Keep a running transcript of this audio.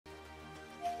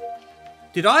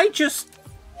Did I just...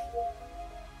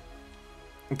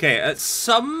 Okay, at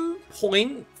some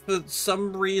point, for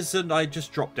some reason, I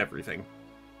just dropped everything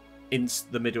in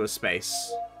the middle of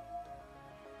space.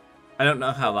 I don't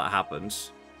know how that happened.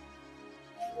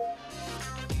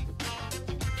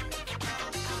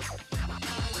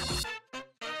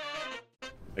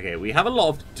 Okay, we have a lot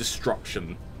of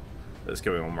destruction that's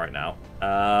going on right now.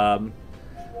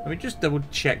 Let me just double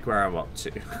check where I'm up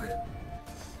to.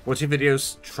 Watching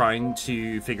videos trying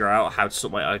to figure out how to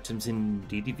sort my items in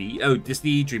DDV. Oh, this is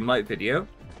the Dreamlight video.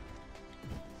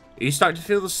 Are you starting to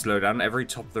feel the slowdown every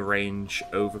top of the range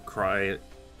overcry?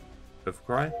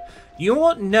 Overcry? You know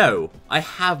what? No, I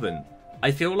haven't.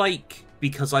 I feel like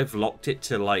because I've locked it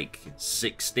to like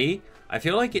 60, I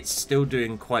feel like it's still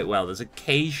doing quite well. There's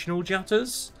occasional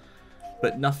jutters,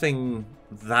 but nothing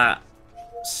that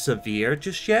severe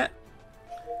just yet.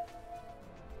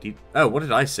 Oh, what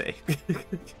did I say?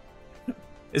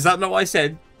 Is that not what I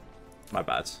said? My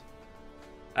bad.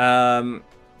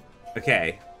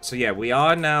 Okay. So yeah, we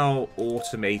are now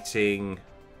automating...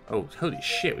 Oh, holy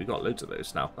shit, we got loads of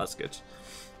those now. That's good.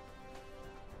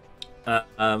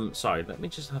 Sorry, let me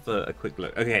just have a quick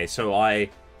look. Okay, so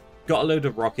I got a load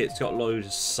of rockets, got a load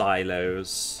of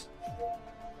silos.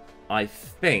 I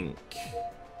think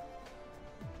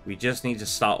we just need to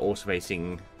start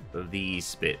automating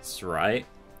these bits, right?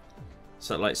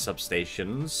 Satellite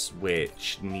substations,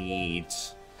 which need...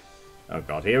 Oh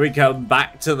god, here we come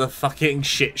back to the fucking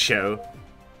shit show.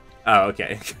 Oh,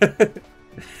 okay.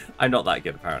 I'm not that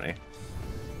good, apparently.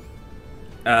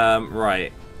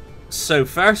 Right. So,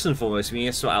 first and foremost, we need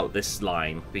to sort out this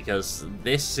line, because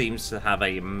this seems to have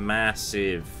a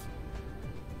massive...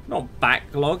 Not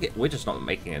backlog, we're just not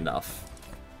making enough.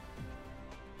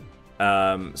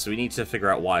 So we need to figure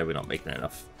out why we're not making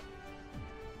enough.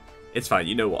 It's fine,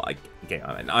 you know what?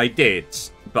 I did,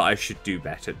 but I should do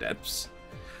better, Debs.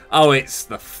 Oh, it's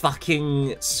the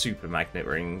fucking super magnet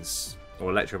rings. Or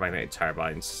electromagnetic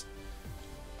turbines.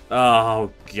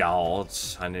 Oh, God.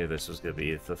 I knew this was going to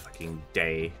be the fucking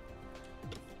day.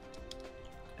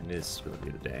 And it is going to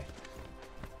be the day.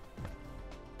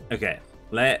 Okay,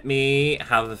 let me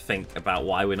have a think about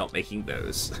why we're not making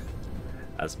those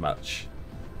as much.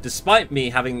 Despite me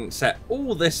having set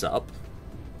all this up.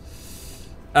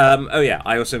 Oh yeah,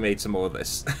 I also made some more of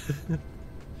this.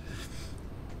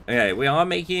 Okay, we are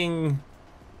making...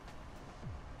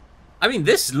 I mean,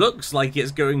 this looks like it's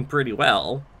going pretty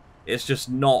well. It's just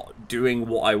not doing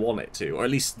what I want it to, or at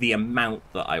least the amount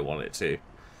that I want it to.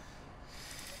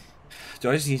 Do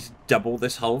I just need to double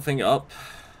this whole thing up?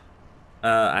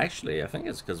 Actually, I think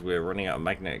it's because we're running out of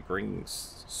magnetic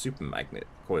rings, super magnet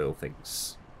coil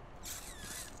things.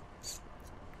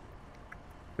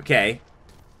 Okay.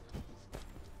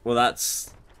 Well,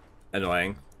 that's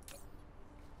annoying.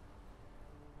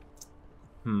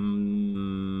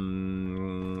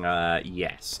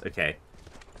 Yes. Okay.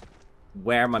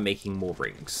 Where am I making more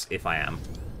rings, if I am?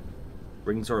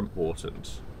 Rings are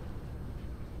important.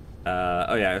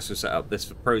 Oh yeah, I also set up this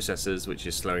for processors, which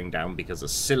is slowing down because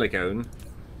of silicone.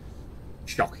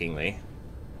 Shockingly.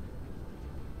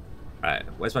 Alright,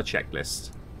 where's my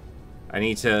checklist? I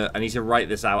need to write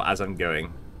this out as I'm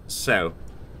going. So,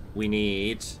 we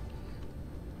need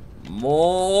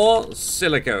more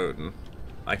silicone.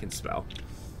 I can spell.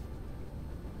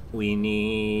 We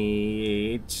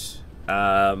need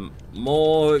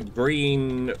more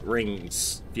green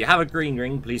rings. If you have a green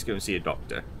ring, please go and see a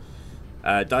doctor.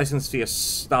 Dyson Sphere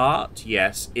start,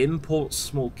 yes. Import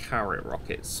small carrier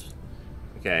rockets.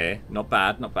 Okay, not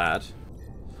bad, not bad.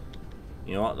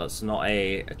 You know what? That's not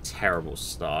a terrible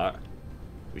start.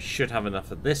 We should have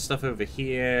enough of this stuff over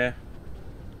here.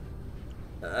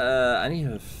 I need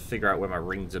to figure out where my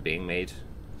rings are being made.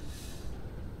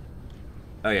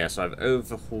 Oh yeah, so I've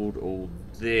overhauled all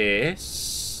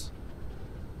this.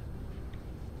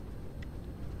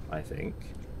 I think.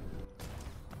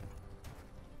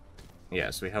 Yeah,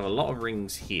 so we have a lot of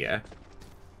rings here.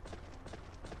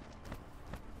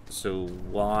 So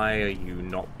why are you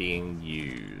not being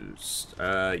used?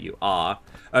 You are.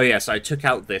 Oh yes, yeah, so I took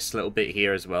out this little bit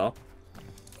here as well.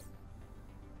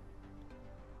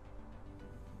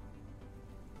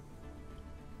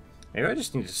 Maybe I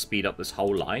just need to speed up this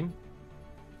whole line.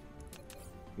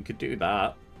 We could do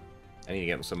that. I need to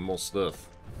get some more stuff.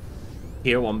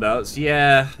 Here, one belts.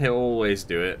 Yeah, they'll always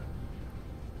do it.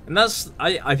 And that's...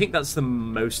 I think that's the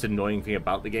most annoying thing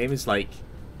about the game. Is like...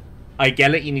 I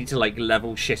get it, you need to like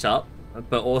level shit up.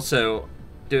 But also...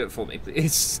 Do it for me,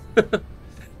 please.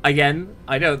 Again,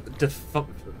 I know it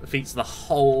defeats the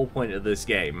whole point of this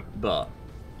game. But...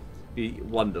 Be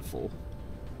wonderful.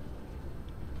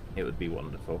 It would be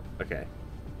wonderful. Okay.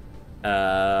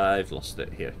 I've lost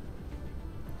it here.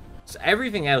 So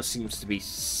everything else seems to be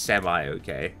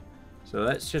semi-okay. So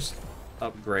let's just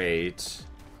upgrade.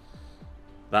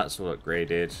 That's all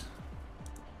upgraded.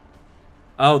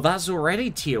 Oh, that's already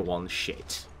tier 1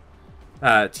 shit.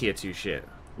 Tier 2 shit.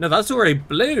 No, that's already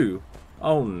blue.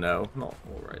 Oh no, not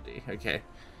already. Okay.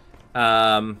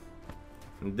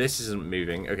 This isn't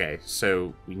moving. Okay,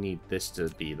 so we need this to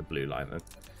be the blue line then.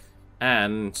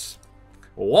 And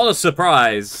what a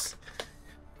surprise!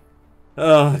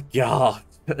 Oh god,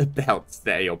 belts,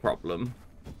 they're your problem.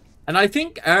 And I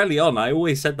think early on I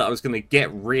always said that I was going to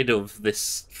get rid of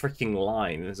this freaking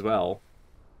line as well.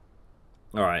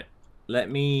 Alright, let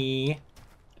me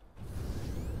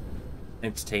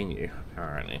entertain you,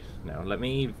 apparently. Now, let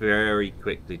me very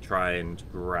quickly try and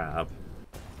grab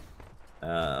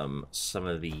some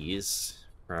of these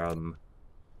from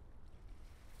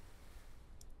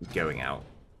going out.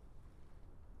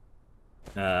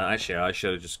 Actually, I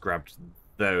should have just grabbed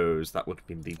those. That would have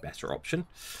been the better option.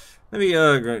 Let me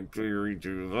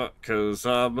redo that, because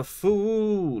I'm a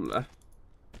fool.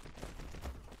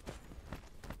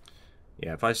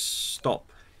 Yeah, if I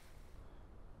stop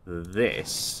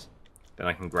this, then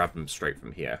I can grab them straight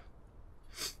from here.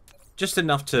 Just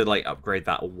enough to, like, upgrade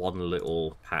that one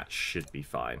little patch should be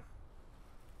fine.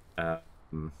 Yeah,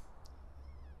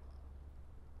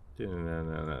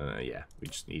 we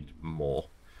just need more.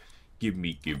 Give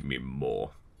me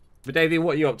more. But Davey,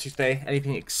 what are you up to today?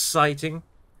 Anything exciting?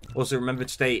 Also, remember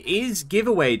today is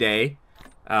giveaway day.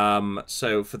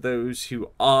 So for those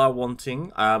who are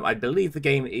wanting, I believe the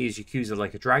game is Yakuza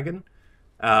Like a Dragon.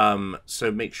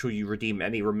 So make sure you redeem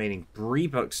any remaining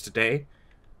Bree-Bucks today.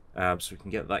 So we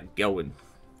can get that going.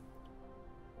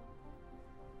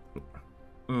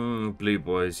 Blue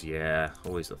boys, yeah.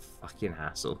 Always a fucking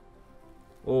hassle.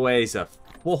 Always a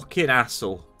fucking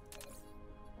hassle.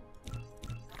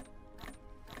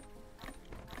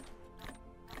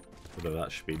 Although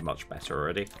that should be much better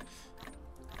already.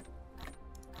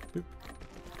 Boop.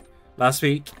 Last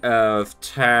week of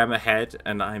term ahead,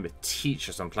 and I'm a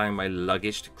teacher, so I'm planning my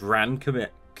luggage to Grand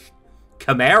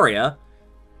Chimera?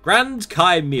 Grand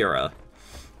Chimera.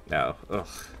 No, ugh.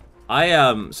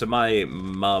 So my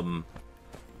mum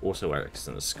also works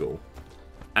in a school.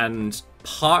 And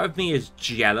part of me is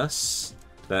jealous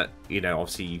that, you know,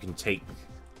 obviously you can take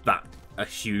a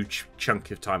huge chunk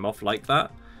of time off like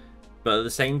that. But at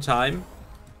the same time,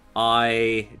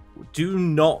 I do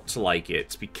not like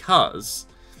it because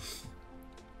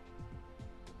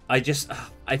I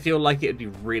feel like it'd be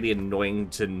really annoying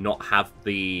to not have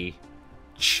the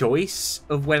choice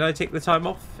of when I take the time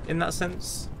off in that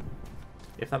sense.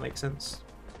 If that makes sense.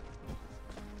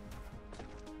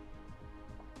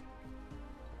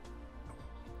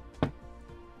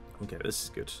 Okay, this is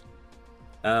good.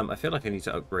 I feel like I need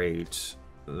to upgrade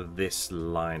this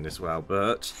line as well,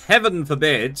 but heaven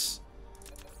forbid,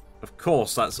 of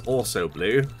course that's also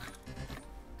blue.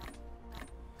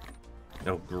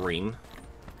 No, green.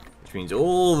 Which means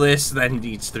all this then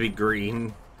needs to be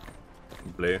green.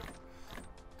 Blue.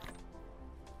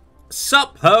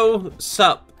 Sup, ho!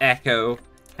 Sup, Echo.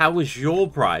 How was your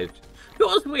Pride? It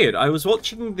was weird. I was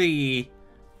watching the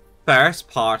first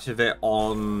part of it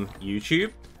on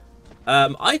YouTube.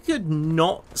 I could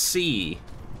not see...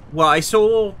 Well, I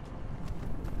saw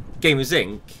Gamers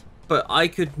Inc., but I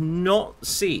could not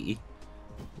see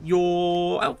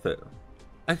your outfit.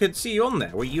 I could see you on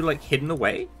there. Were you, like, hidden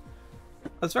away?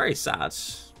 That's very sad.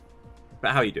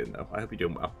 But how are you doing, though? I hope you're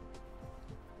doing well.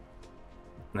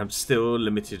 And I'm still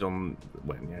limited on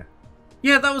when, yeah.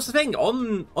 Yeah, that was the thing.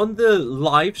 On the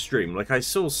live stream, like, I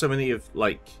saw so many of,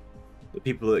 like, the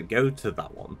people that go to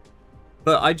that one.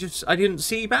 But I didn't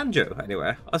see Banjo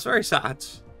anywhere. That's very sad.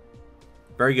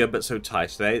 Very good, but so tired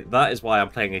today. That is why I'm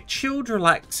playing a chilled,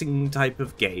 relaxing type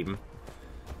of game.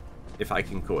 If I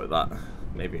can call it that.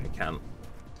 Maybe I can.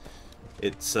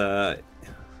 It's, I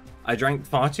drank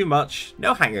far too much.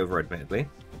 No hangover, admittedly.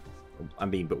 I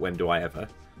mean, but when do I ever?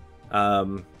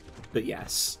 But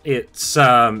yes, it's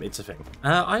a thing.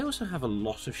 I also have a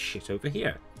lot of shit over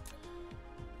here.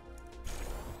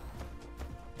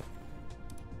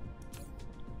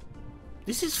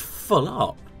 This is full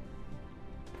up.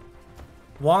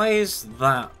 Why is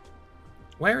that?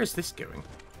 Where is this going?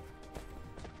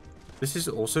 This is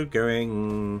also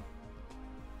going...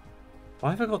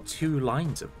 Why have I got two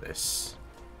lines of this?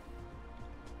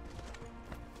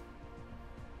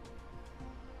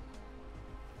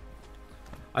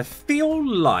 I feel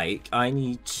like I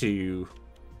need to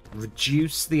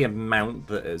reduce the amount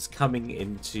that is coming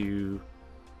into...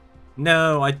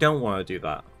 No, I don't want to do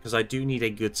that, because I do need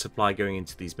a good supply going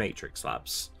into these matrix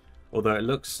labs. Although it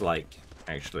looks like,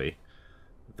 actually,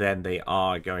 then they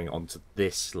are going onto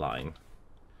this line.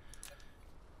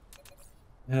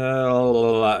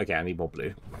 Okay, I need more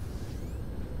blue.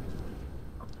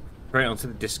 Bring it onto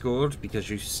the Discord because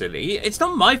you're silly. It's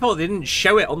not my fault they didn't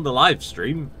show it on the live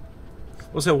stream.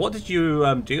 Also, what did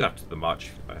you do after the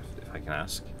march, if I can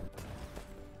ask?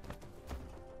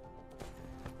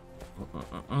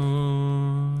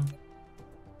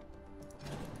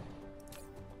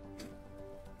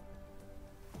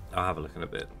 I'll have a look in a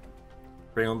bit.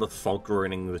 Bring on the fog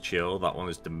ruining the chill. That one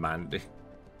is demanding,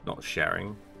 not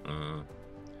sharing.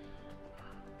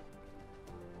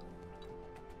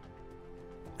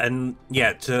 And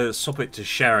yeah, to swap it to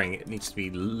sharing, it needs to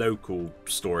be local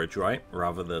storage, right?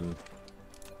 Rather than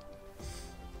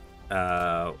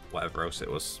whatever else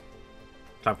it was.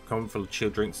 Clapham full of chill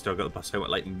drinks. Still got the bus home at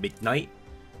like midnight.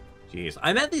 Jeez,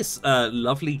 I met this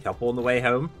lovely couple on the way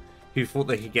home who thought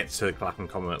they could get to Clapham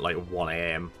Common at like 1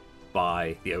 AM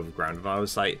by the overground, and I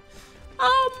was like,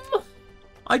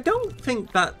 I don't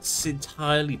think that's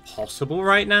entirely possible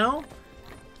right now,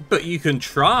 but you can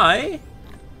try.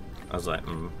 I was like,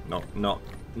 not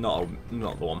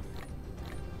the one.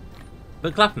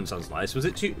 But Clapham sounds nice. Was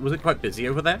it quite busy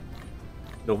over there?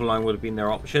 Northern Line would have been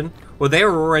their option. Well, they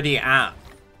already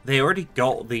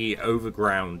got the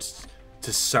overground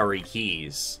to Surrey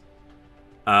Quays.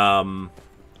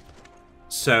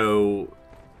 So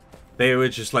they were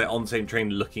just like on the same train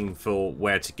looking for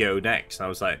where to go next. And I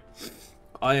was like,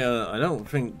 I don't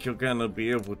think you're gonna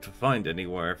be able to find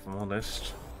anywhere, if I'm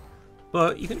honest.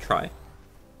 But you can try.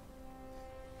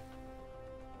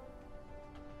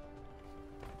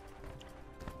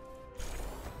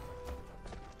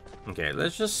 Okay,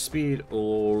 let's just speed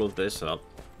all of this up.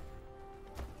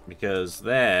 Because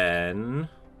then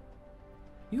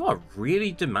you are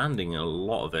really demanding a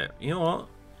lot of it. You know what?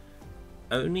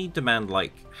 Only demand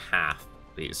like half,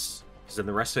 please. Because then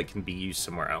the rest of it can be used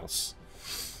somewhere else.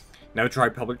 Never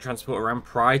tried public transport around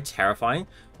Pride. Terrifying.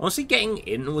 Honestly, getting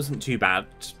in wasn't too bad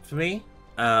for me.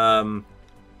 Actually,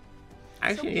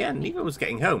 yeah, neither was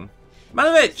getting home.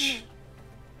 Manovich!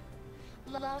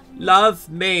 Love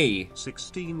me.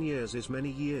 16 years is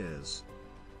many years.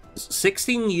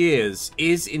 16 years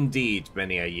is indeed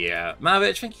many a year.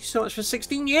 Manovich, thank you so much for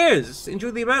 16 years.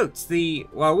 Enjoy the emotes.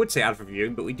 Well, I would say ad for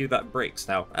viewing, but we do that in breaks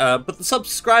now. But the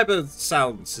subscriber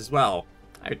sounds as well.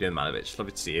 How you doing, Manovich?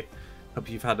 Lovely to see you. Hope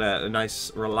you've had a nice,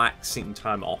 relaxing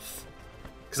time off.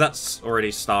 Because that's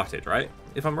already started, right?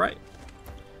 If I'm right.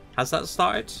 Has that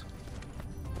started?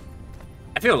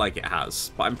 I feel like it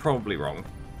has, but I'm probably wrong.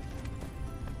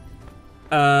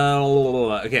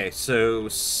 Okay, so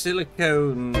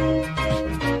silicone.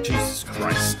 Jesus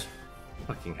Christ.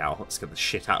 Fucking hell, that scared the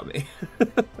shit out of me.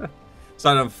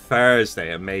 Starting on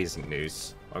Thursday, amazing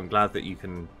news. I'm glad that you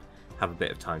can have a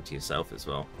bit of time to yourself as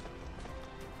well.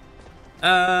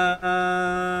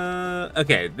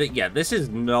 Okay, yeah, this is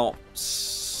not.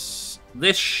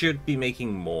 This should be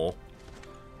making more.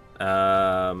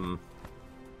 Well,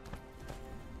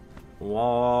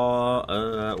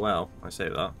 I say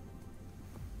that.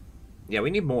 Yeah,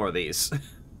 we need more of these.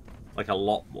 Like, a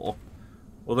lot more.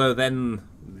 Although, then,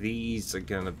 these are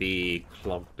going to be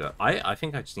clogged up. I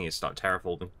think I just need to start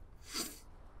terraforming.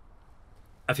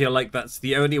 I feel like that's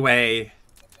the only way.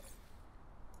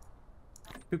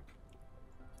 Boop.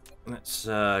 Let's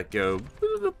go.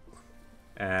 Boop.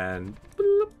 And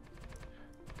boop.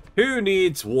 Who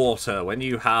needs water when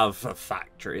you have a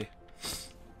factory?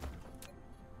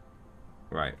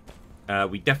 Right.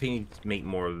 We definitely need to make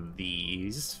more of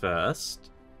these first.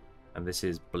 And this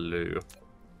is blue.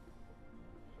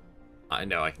 I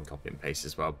know I can copy and paste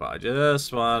as well, but I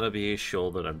just want to be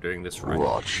sure that I'm doing this right.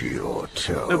 Watch your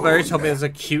tone. The Barry told me there's a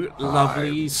cute,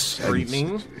 lovely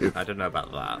screaming. I don't know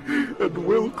about that. And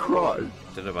will cry.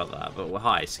 Don't know about that, but well,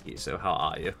 hi, Skiso. How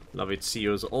are you? Lovely to see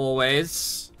you as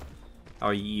always. How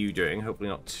are you doing? Hopefully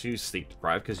not too sleep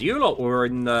deprived, because you lot were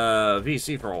in the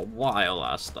VC for a while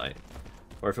last night.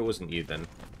 Or if it wasn't you, then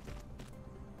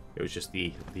it was just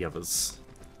the others.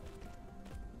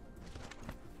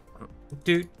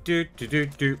 Do do do do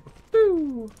do.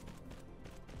 Boo.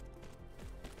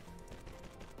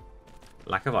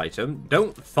 Lack of item.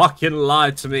 Don't fucking lie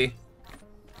to me.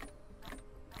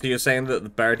 So you're saying that the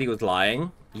birdie was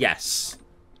lying? Yes.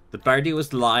 The birdie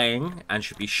was lying and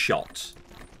should be shot.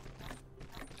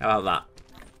 How about that?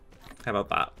 How about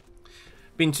that?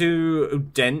 Been to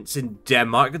Odense in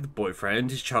Denmark with the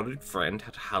boyfriend. His childhood friend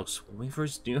had a housewarming for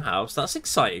his new house. That's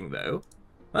exciting, though.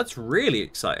 That's really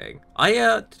exciting.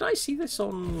 Did I see this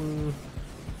on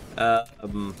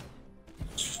an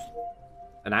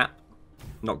app?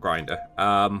 Not Grindr.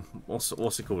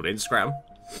 What's it called? Instagram?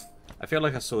 I feel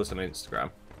like I saw this on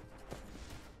Instagram.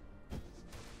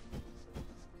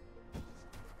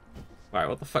 Alright,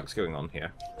 what the fuck's going on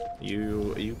here? Are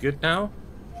you good now?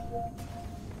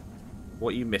 What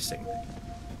are you missing?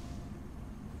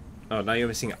 Oh, now you're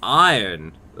missing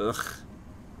iron. Ugh.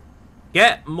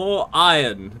 Get more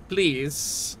iron,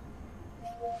 please.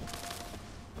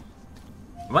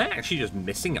 Am I actually just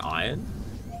missing iron?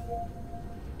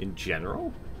 In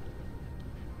general?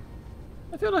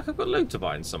 I feel like I've got loads of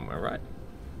iron somewhere, right?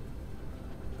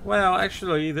 Well,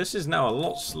 actually, this is now a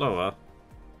lot slower.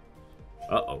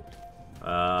 Uh-oh.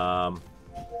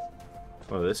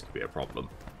 Well, this could be a problem.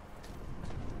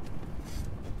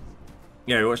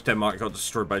 Yeah, we watched Denmark got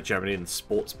destroyed by Germany in the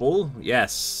sports ball.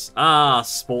 Yes. Ah,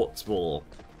 sports ball.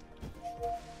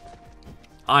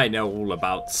 I know all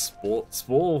about sports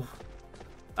ball.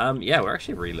 Yeah, we're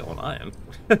actually really low on iron.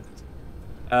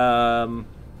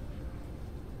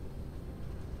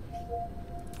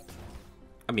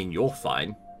 I mean, you're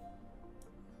fine.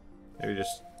 Maybe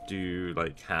just do,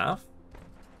 like, half?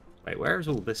 Wait, where is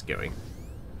all this going?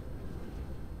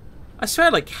 I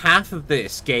swear, like, half of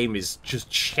this game is just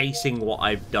chasing what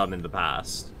I've done in the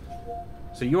past.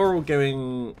 So you're all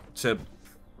going to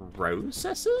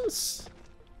processors?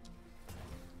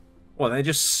 Well, they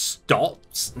just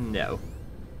stopped? No.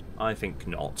 I think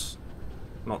not.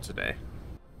 Not today.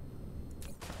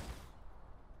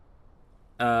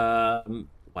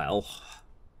 Well,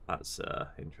 that's,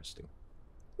 interesting.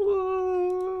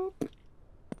 Whoop.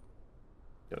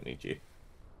 Don't need you.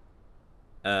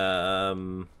 Let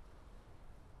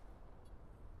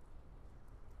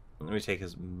me take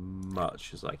as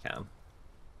much as I can.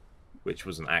 Which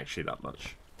wasn't actually that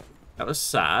much. That was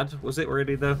sad. Was it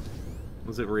really, though?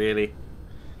 Was it really?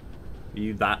 Are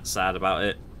you that sad about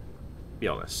it? Be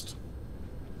honest.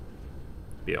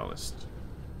 Be honest.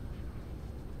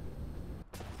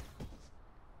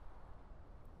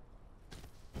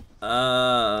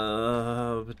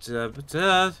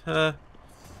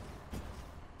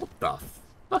 What the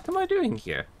fuck am I doing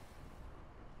here?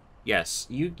 Yes,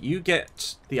 you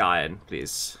get the iron,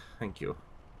 please. Thank you.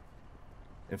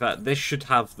 In fact, this should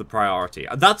have the priority.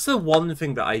 That's the one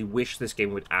thing that I wish this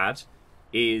game would add,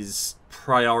 is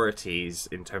priorities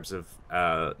in terms of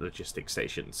logistic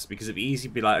stations. Because it'd be easy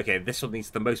to be like, okay, this one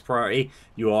needs the most priority,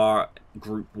 you are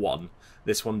group 1.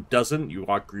 This one doesn't, you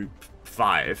are group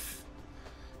 5.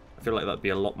 I feel like that'd be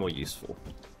a lot more useful.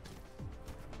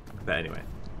 But anyway.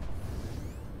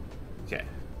 Okay.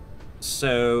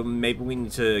 So maybe we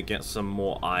need to get some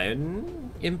more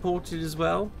iron imported as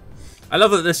well. I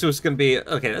love that this was going to be...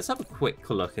 Okay, let's have a quick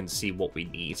look and see what we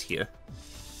need here.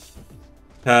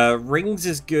 Rings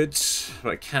is good,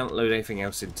 but I can't load anything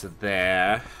else into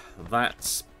there.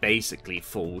 That's basically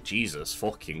full. Jesus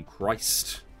fucking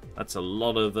Christ. That's a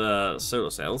lot of solar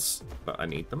cells, but I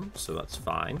need them, so that's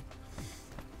fine.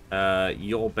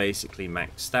 You're basically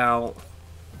maxed out.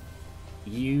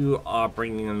 You are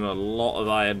bringing in a lot of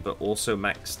iron, but also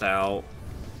maxed out.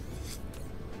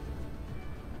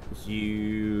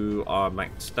 You are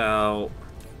maxed out.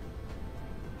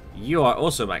 You are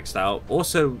also maxed out.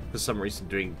 Also, for some reason,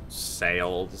 doing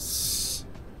sales.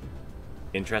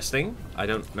 Interesting. I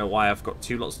don't know why I've got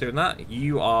 2 lots doing that.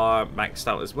 You are maxed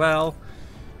out as well.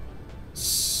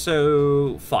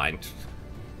 So, fine.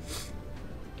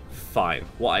 Fine.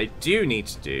 What I do need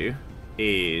to do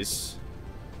is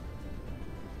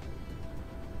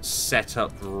set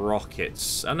up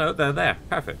rockets. Oh no, they're there.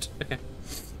 Perfect. Okay.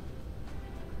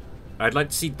 I'd like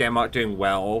to see Denmark doing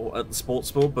well at the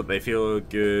sports ball, but they feel a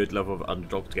good level of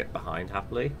underdog to get behind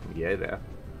happily. Yeah, there.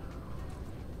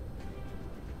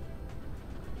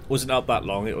 Wasn't up that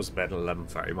long. It was about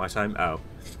 11:30 my time. Oh,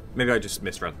 maybe I just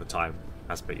misread the time,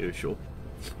 as per usual.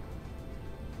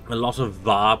 A lot of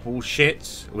VAR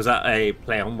bullshit. Was that a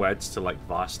play on words to like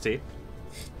varsity?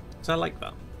 So I like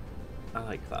that. I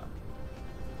like that.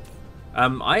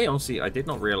 I honestly, I did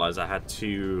not realize I had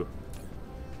 2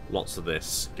 lots of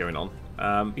this going on.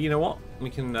 But you know what? I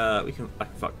can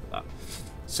fuck with that.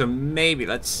 So maybe,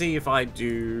 let's see if I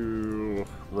do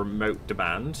remote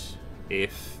demand.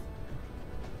 If,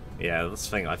 yeah, that's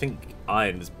the thing. I think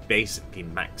iron is basically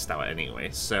maxed out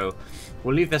anyway. So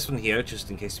we'll leave this one here just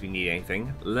in case we need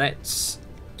anything. Let's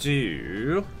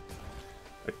do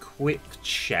a quick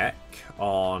check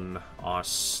on our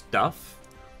stuff,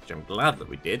 which I'm glad that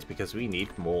we did because we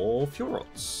need more fuel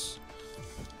rods.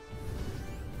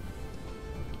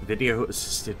 Video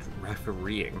assisted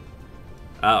refereeing.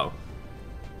 Oh.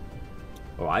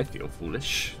 Oh, I feel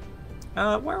foolish.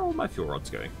 Where are all my fuel rods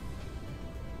going?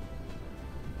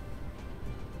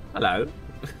 Hello.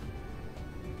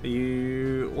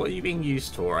 What are you being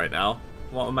used for right now?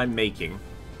 What am I making?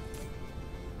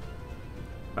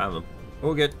 Found them.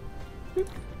 All good. Boop.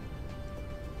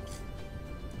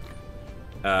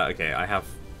 Okay, I have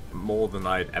more than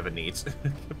I'd ever need.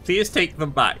 Please take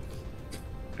them back.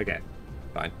 Okay,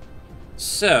 fine.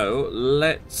 So,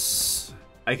 let's...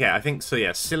 Okay, I think so,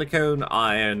 yeah. Silicone,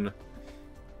 iron,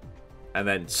 and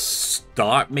then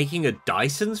start making a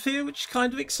Dyson Sphere, which is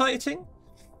kind of exciting.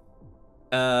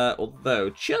 Although,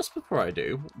 just before I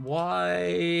do,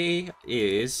 why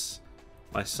is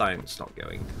my science not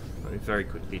going? Let me very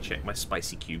quickly check my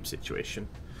spicy cube situation.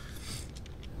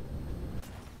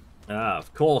 Ah,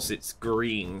 of course it's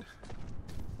green.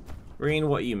 Green,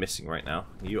 what are you missing right now?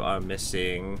 You are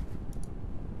missing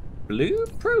blue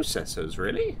processors,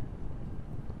 really?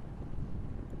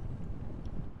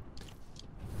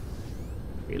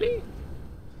 Really?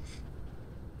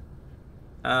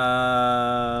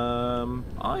 I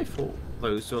thought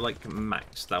those were like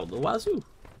maxed out the wazoo.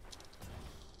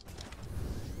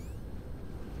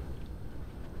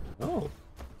 Oh.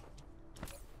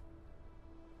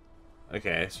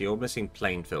 Okay, so you're missing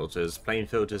plane filters. Plane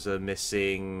filters are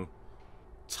missing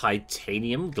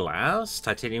titanium glass.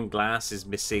 Titanium glass is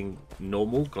missing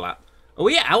normal glass. Are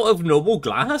we out of normal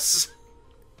glass?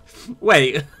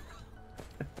 Wait.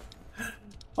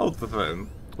 Hold the phone.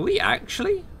 Are we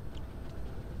actually?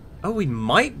 Oh, we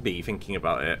might be thinking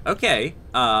about it. Okay.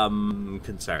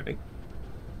 Concerning.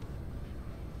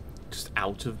 Just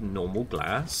out of normal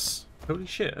glass? Holy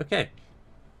shit, okay.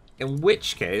 In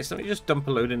which case, let me just dump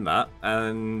a load in that,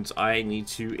 and I need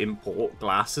to import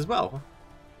glass as well.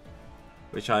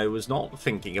 Which I was not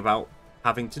thinking about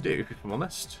having to do, if I'm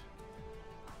honest.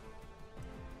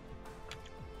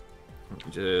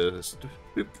 Just...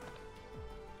 boop.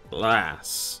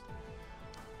 Glass.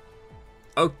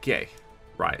 Okay.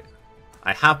 Right.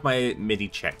 I have my MIDI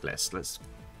checklist. Let's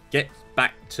get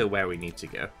back to where we need to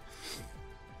go.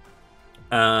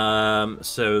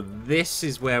 So this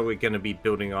is where we're going to be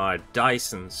building our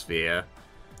Dyson Sphere.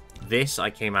 This I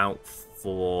came out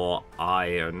for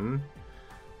iron.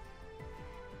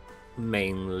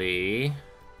 Mainly.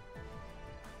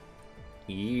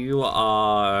 You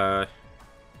are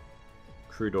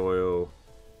crude oil,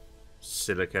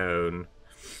 silicone.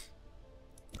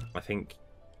 I think,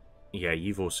 yeah,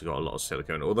 you've also got a lot of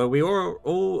silicone. Although we are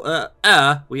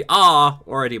we are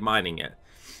already mining it.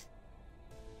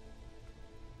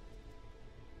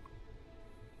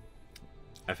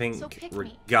 I think, so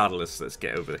regardless, let's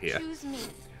get over here. Choose me.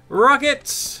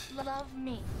 Rocket! Love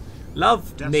me.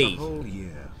 Love That's me. a whole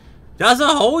year. That's a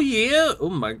whole year? Oh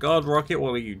my god, Rocket,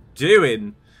 what are you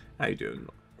doing? How you doing,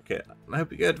 Rocket? I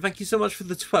hope you're good. Thank you so much for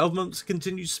the 12 months of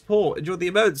continued support. Enjoy the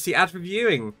emotes, the ad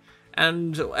reviewing,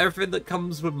 and everything that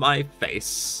comes with my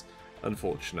face.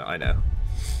 Unfortunate, I know.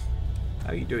 How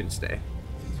are you doing today?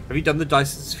 Have you done the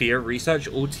Dyson Sphere research?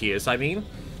 All tiers, I mean?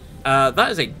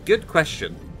 That is a good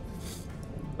question.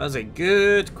 That's a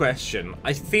good question.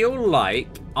 I feel like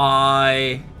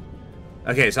I...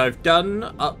 Okay, so I've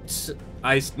done up to...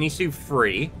 I need to do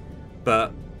 3,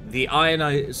 but the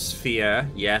ionosphere,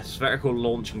 yes. Spherical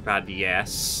launching pad,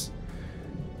 yes.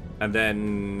 And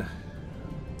then...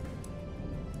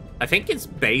 I think it's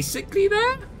basically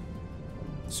there?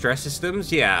 Stress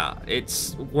systems, yeah.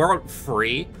 We're on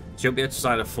 3, so you'll be able to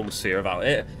sign a full sphere about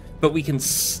it. But we can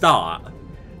start.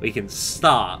 We can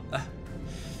start...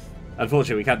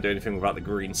 Unfortunately, we can't do anything without the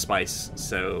green spice,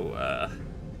 so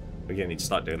we're going to need to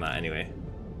start doing that anyway.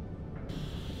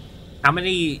 How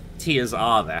many tiers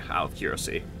are there, out of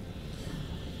curiosity?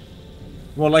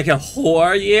 More like a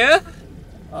whore year?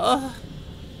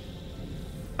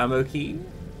 I'm okay.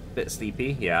 Bit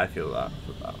sleepy. Yeah, I feel that.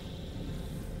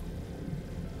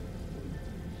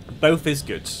 Both is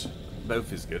good.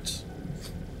 Both is good.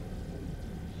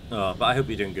 Oh, but I hope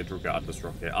you're doing good regardless,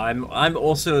 Rocket. I'm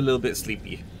also a little bit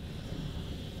sleepy.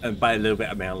 And by a little bit,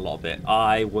 I mean a lot of it.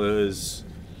 I was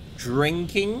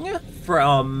drinking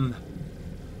from,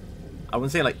 I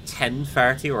wouldn't say like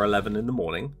 10:30 or 11 in the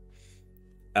morning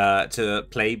to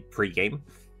play pre-game.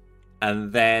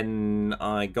 And then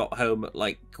I got home at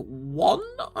like 1,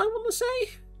 I want to say.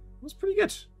 It was pretty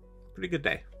good. Pretty good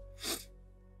day.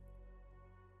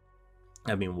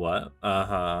 I mean, what?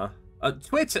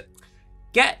 Twitter.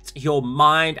 Get your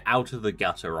mind out of the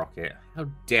gutter, Rocket. How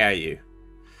dare you?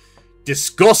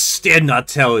 Disgusting, I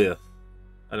tell you.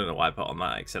 I don't know why I put on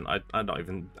that accent. I'm not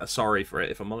even sorry for it,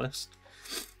 if I'm honest.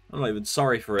 I'm not even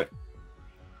sorry for it.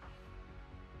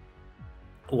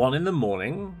 1 in the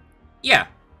morning. Yeah.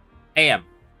 AM.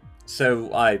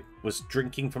 So I was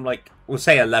drinking from like, we'll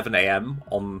say 11 AM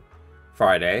on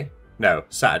Friday. No,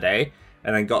 Saturday.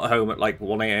 And then got home at like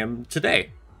 1 AM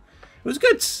today. It was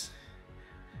good.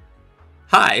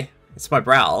 Hi, it's my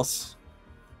brows.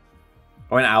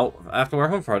 I went out after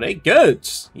work on Friday. Good.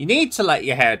 You need to let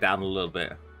your hair down a little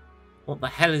bit. What the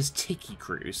hell is Tiki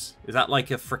Cruise? Is that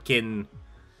like a freaking...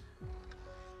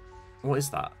 What is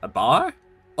that? A bar?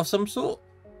 Of some sort?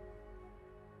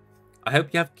 I hope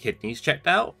you have kidneys checked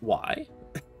out. Why?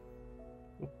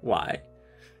 Why?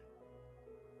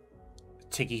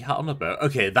 Tiki hut on a boat.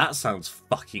 Okay, that sounds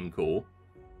fucking cool.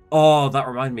 Oh, that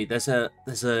reminded me. There's a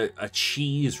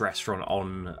cheese restaurant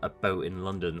on a boat in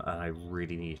London, and I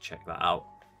really need to check that out.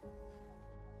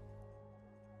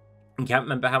 I can't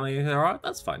remember how many there are.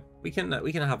 That's fine. We can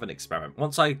have an experiment.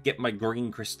 Once I get my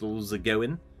green crystals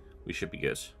going, we should be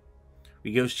good.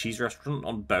 We go to cheese restaurant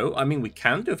on boat. I mean, we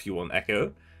can do if you want,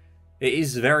 Echo. It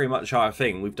is very much our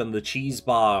thing. We've done the cheese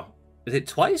bar. Is it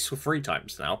twice or 3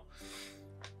 times now?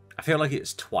 I feel like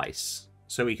it's twice.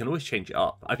 So we can always change it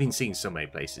up. I've been seeing so many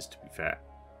places, to be fair.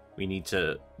 We need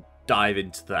to dive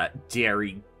into that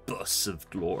dairy bus of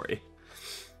glory.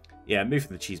 Yeah, move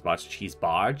from the cheese bar to cheese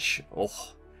barge.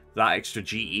 Oh, that extra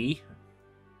GE.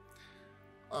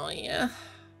 Oh, yeah.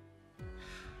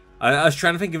 I was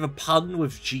trying to think of a pun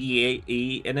with GE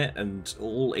in it, and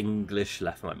all English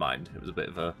left my mind. It was a bit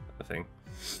of a thing.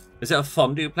 Is it a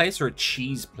fondue place or a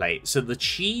cheese plate? So the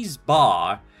cheese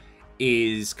bar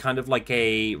is kind of like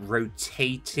a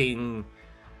rotating...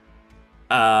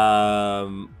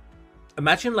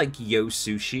 imagine like Yo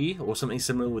Sushi or something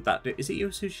similar with that. Is it Yo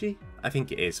Sushi? I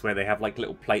think it is, where they have like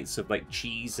little plates of like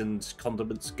cheese and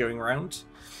condiments going around.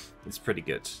 It's pretty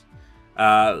good.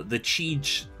 The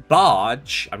cheese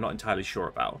barge, I'm not entirely sure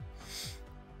about.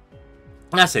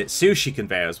 That's it. Sushi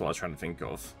conveyor is what I was trying to think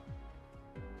of.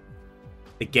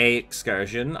 A gay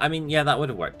excursion. I mean, yeah, that would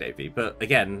have worked, Davey. But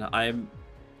again, I'm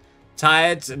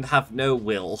tired and have no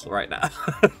will right now.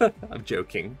 I'm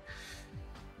joking.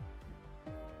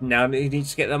 Now you need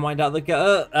to get their mind out of the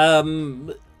gutter.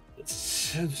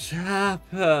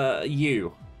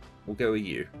 You. We'll go with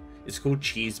you. It's called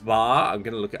Cheese Bar. I'm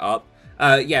going to look it up.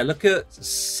 Yeah, look at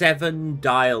 7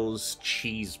 Dials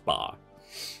Cheese Bar.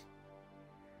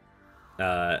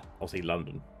 Obviously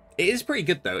London. It is pretty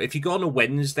good, though. If you go on a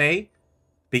Wednesday,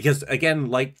 because,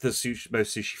 again, like the sushi,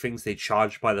 most sushi things, they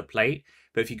charge by the plate.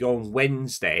 But if you go on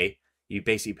Wednesday, you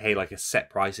basically pay, like, a set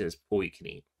price and it's all you can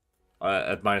eat.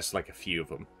 Minus, like, a few of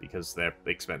them, because they're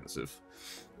expensive.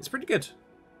 It's pretty good.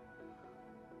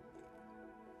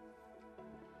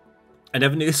 I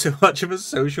never knew so much of a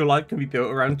social life can be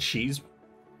built around cheese.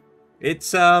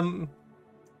 It's, yeah,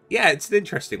 it's an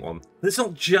interesting one. It's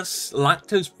not just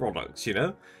lactose products, you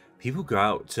know? People go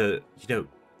out to, you know,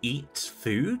 eat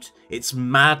food. It's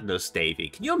madness, Davey.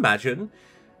 Can you imagine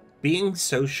being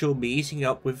social, meeting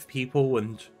up with people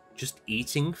and just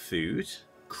eating food?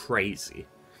 Crazy.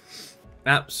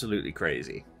 Absolutely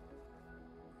crazy.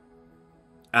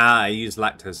 I use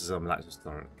lactose as I'm lactose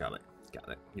intolerant. Got it. Got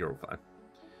it. You're all fine.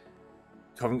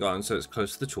 Covent Garden, so it's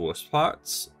close to the tourist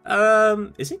parts.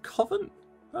 Is it Covent?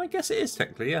 I guess it is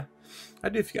technically, yeah. I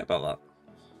do forget about that.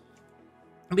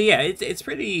 But yeah, it's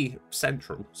pretty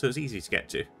central, so it's easy to get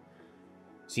to.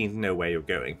 So you know where you're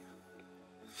going.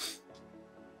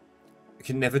 I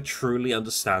can never truly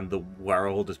understand the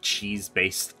world of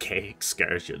cheese-based gay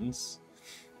excursions.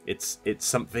 It's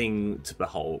something to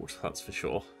behold, that's for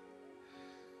sure.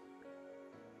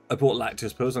 I bought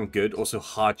lactose pills on good. Also,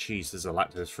 hard cheeses are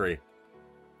lactose-free.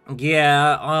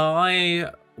 Yeah,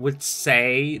 I would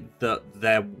say that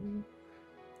there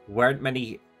weren't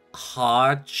many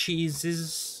hard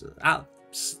cheeses at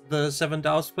the 7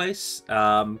 Dials place.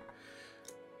 But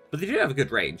they do have a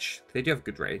good range. They do have a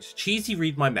good range. Cheesy,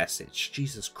 read my message.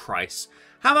 Jesus Christ.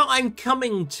 How about I'm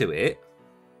coming to it?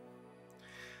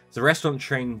 There's a restaurant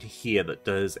chain here that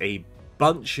does a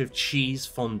bunch of cheese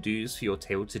fondues for your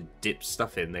table to dip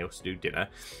stuff in. They also do dinner.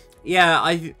 Yeah,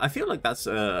 I feel like that's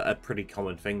a pretty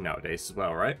common thing nowadays as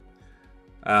well, right?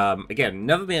 Again,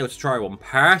 never been able to try one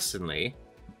personally,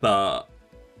 but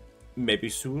maybe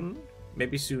soon.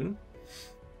 Maybe soon.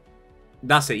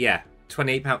 That's it, yeah.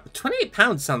 £28.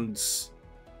 £28 sounds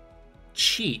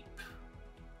cheap.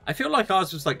 I feel like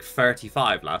ours was like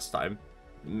 35 last time.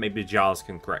 Maybe Giles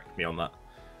can correct me on that.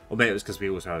 Or maybe it was because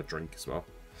we also had a drink as well.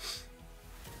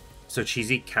 So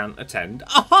Cheesy can't attend.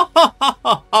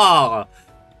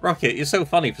 Rocket, you're so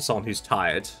funny for someone who's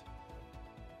tired.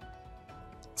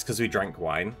 It's because we drank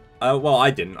wine. Well, I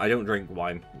didn't. I don't drink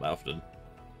wine that often.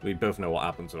 We both know what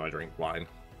happens when I drink wine.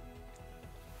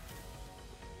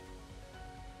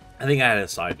 I think I had a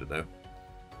cider, though.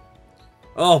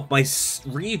 Oh, my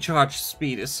recharge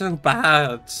speed is so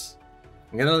bad.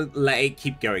 I'm going to let it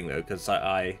keep going, though, because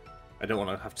I don't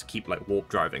want to have to keep, like, warp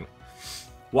driving.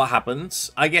 What happens?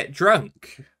 I get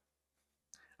drunk.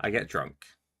 I get drunk.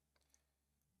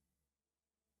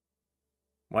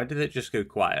 Why did it just go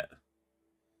quiet?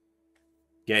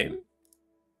 Game?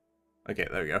 Okay,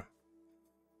 there we go.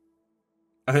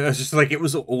 I was just like, it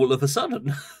was all of a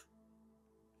sudden.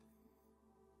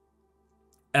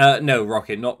 No,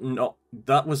 Rocket, not.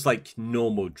 That was like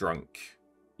normal drunk.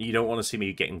 You don't want to see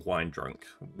me getting wine drunk.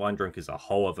 Wine drunk is a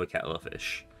whole other kettle of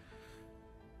fish.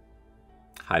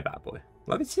 Hi, bad boy.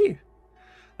 Let me see you.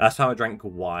 Last time I drank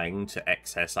wine to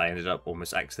excess, I ended up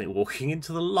almost accidentally walking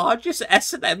into the largest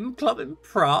S&M club in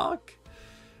Prague.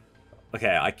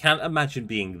 Okay, I can't imagine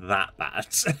being that bad.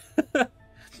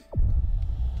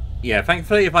 Yeah,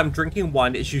 thankfully, if I'm drinking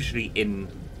wine, it's usually in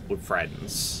with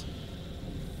friends.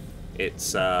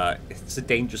 It's a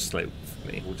dangerous slope for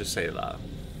me. We'll just say that.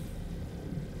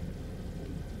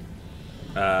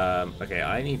 Okay,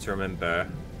 I need to remember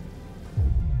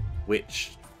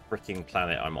which freaking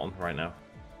planet I'm on right now.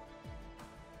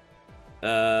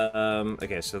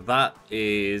 Okay, so that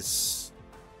is...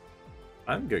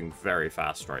 I'm going very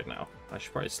fast right now. I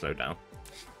should probably slow down.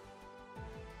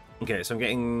 Okay, so I'm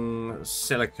getting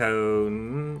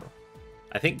silicone.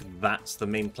 I think that's the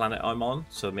main planet I'm on,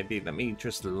 so maybe let me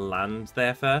just land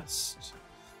there first.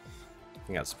 I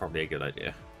think that's probably a good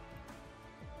idea.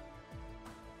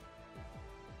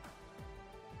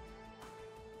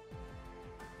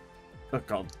 Oh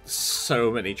god,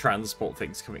 so many transport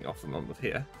things coming off and on with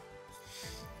here.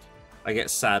 I get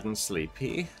sad and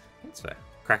sleepy. That's fair.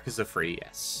 Crackers are free,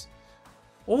 yes.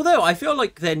 Although, I feel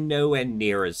like they're nowhere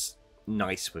near as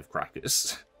nice with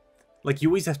crackers. Like, you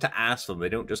always have to ask them. They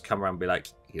don't just come around and be like,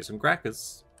 here's some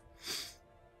crackers.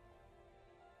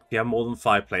 If you have more than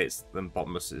 5 plates, then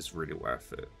bottomless is really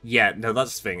worth it. Yeah, no,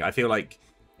 that's the thing. I feel like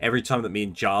every time that me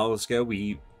and Giles go,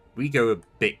 we go a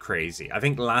bit crazy. I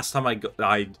think last time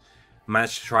I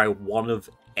managed to try one of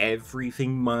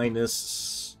everything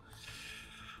minus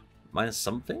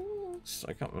something?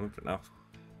 I can't remember now.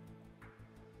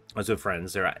 I was with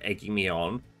friends, they're egging me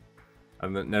on.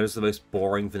 And knows the most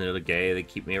boring vanilla gay, they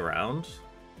keep me around.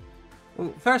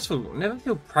 Well, first of all, never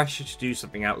feel pressure to do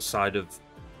something outside of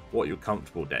what you're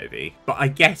comfortable, Davey. But I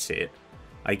get it.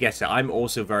 I get it. I'm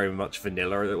also very much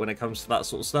vanilla when it comes to that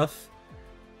sort of stuff.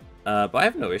 But I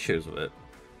have no issues with it.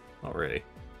 Not really.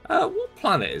 What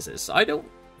planet is this? I don't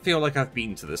feel like I've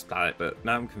been to this planet, but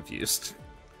now I'm confused.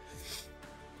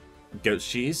 Goat's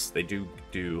cheese? They do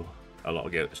a lot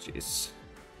of goat's cheese.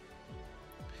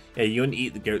 Yeah, you wouldn't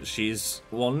eat the goat's cheese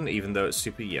one, even though it's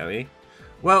super yummy.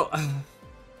 Well,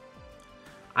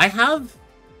 I have...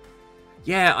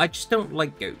 Yeah, I just don't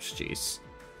like goat's cheese.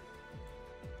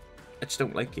 I just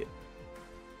don't like it.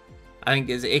 I think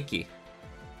it's icky.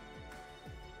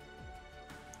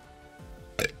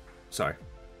 Sorry.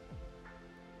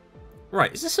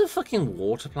 Right, is this a fucking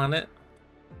water planet?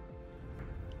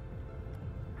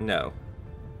 No.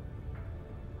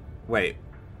 Wait.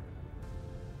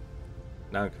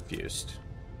 Now I'm confused.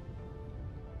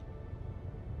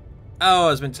 Oh, I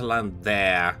was meant to land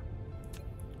there.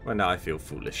 Well, now I feel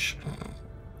foolish.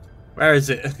 Where is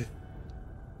it?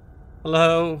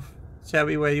 Hello? Tell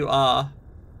me where you are.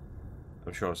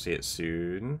 I'm sure I'll see it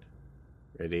soon.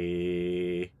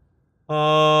 Ready?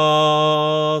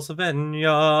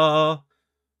 Savenya.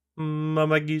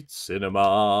 Mama get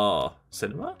cinema.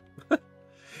 Cinema?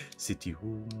 City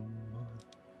home.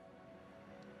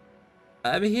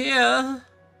 I'm here.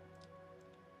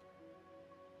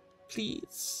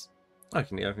 Please. I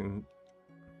can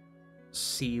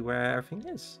see where everything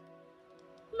is.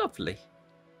 Lovely.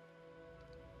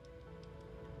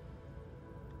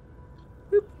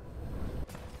 Boop.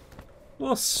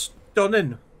 Oh,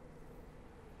 stunning.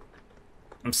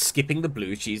 I'm skipping the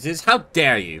blue cheeses. How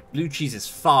dare you? Blue cheese is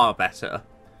far better.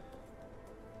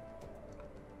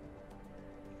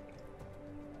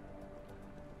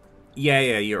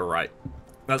 Yeah, you're right.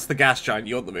 That's the gas giant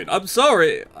you're on the moon. I'm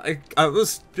sorry. I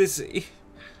was busy.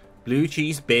 Blue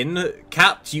cheese bin.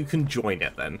 Capped, you can join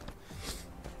it then.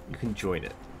 You can join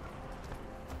it.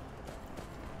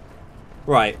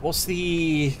 Right, what's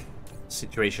the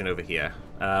situation over here?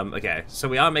 Okay, so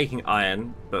we are making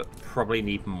iron, but probably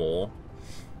need more.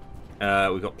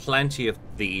 We've got plenty of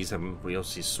these, and we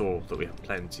also saw that we have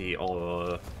plenty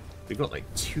of... We've got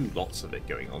like 2 lots of it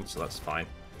going on, so that's fine.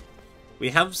 We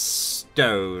have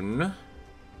stone,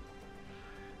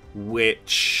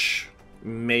 which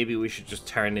maybe we should just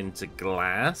turn into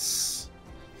glass.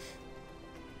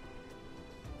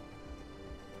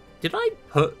 Did I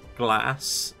put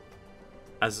glass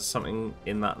as something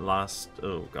in that last...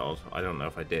 Oh, God, I don't know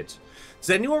if I did. Does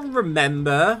anyone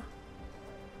remember?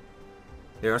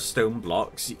 There are stone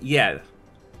blocks. Yeah,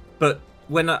 but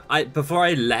when before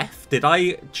I left, did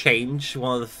I change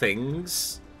one of the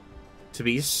things to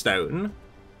be stone?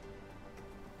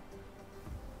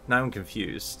 Now I'm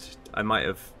confused. I might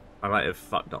have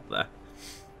fucked up there.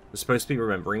 was supposed to be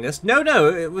remembering this. No,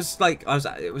 it was like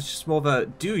it was just more of a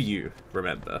do you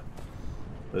remember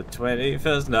the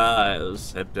 21st night of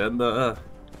September?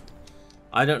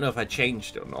 I don't know if I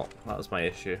changed it or not. That was my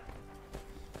issue.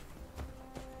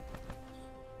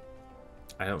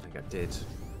 I don't think I did.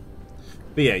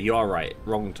 But yeah, you are right.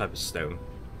 Wrong type of stone.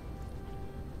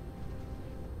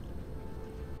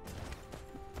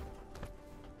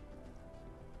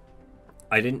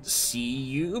 I didn't see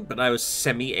you, but I was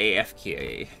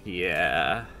semi-AFK.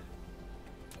 Yeah.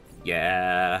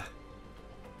 Yeah.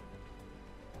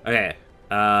 Okay.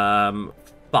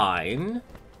 Fine.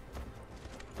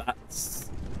 That's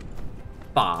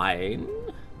fine.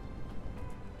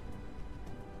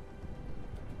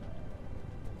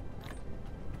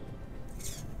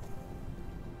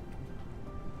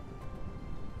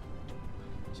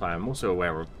 So I'm also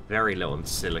aware of very low on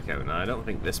silicone, and I don't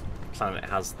think this planet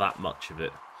has that much of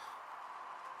it.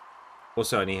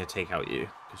 Also, I need to take out you,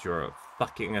 because you're a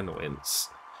fucking annoyance.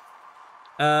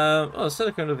 Oh,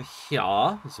 silicone over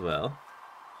here as well.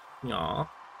 Yeah.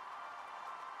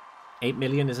 8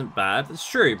 million isn't bad. It's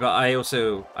true, but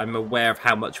I'm aware of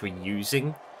how much we're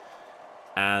using,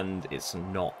 and it's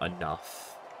not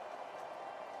enough.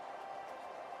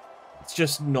 It's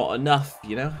just not enough,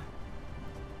 you know?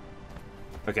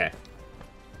 Okay.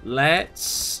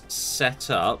 Let's set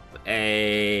up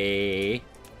a...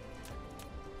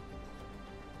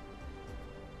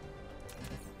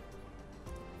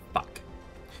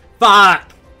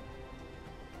 Fuck!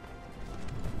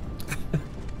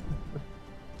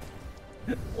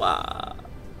 Wow.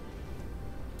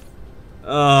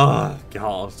 Oh,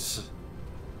 God.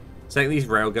 Setting these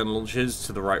railgun launchers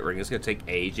to the right ring is going to take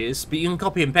ages, but you can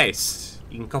copy and paste.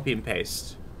 You can copy and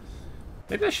paste.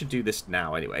 Maybe I should do this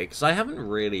now anyway, because I haven't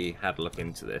really had a look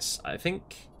into this. I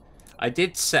think I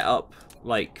did set up,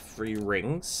 like, 3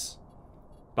 rings,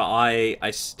 but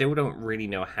I still don't really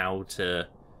know how to...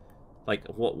 Like,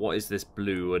 what is this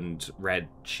blue and red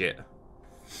shit?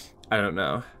 I don't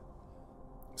know.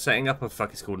 Setting up a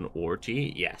fuck is called an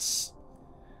orgy? Yes.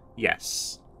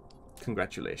 Yes.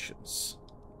 Congratulations.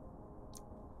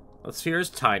 The sphere is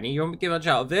tiny. You won't get much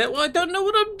out of it? Well, I don't know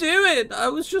what I'm doing. I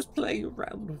was just playing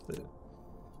around with it.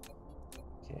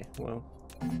 Okay, well.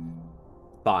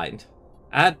 Fine.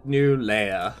 Add new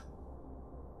layer.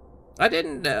 I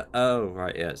didn't know. Oh,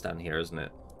 right. Yeah, it's down here, isn't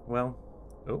it? Well.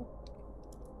 Oh.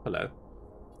 Hello.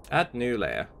 Add new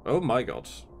layer. Oh my god.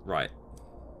 Right.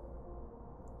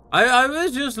 I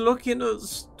was just looking at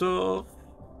stuff.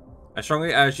 I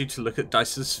strongly urge you to look at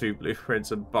Dyson Sphere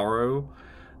blueprints and borrow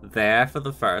there for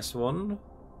the first one.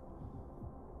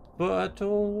 But I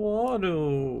don't want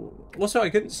to. Also, I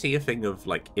couldn't see a thing of,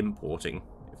 like, importing,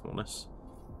 if I'm honest.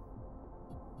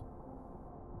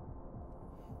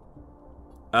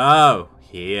 Oh,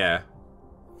 here.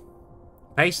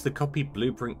 Paste the copy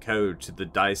blueprint code to the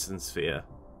Dyson Sphere.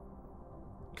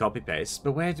 Copy paste.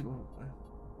 But where do...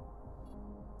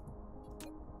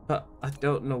 But I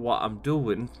don't know what I'm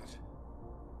doing.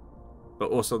 But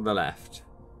also on the left.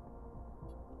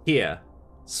 Here.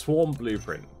 Swarm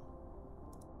blueprint.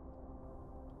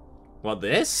 What,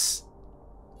 this?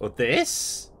 Or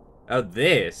this? Oh,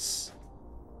 this.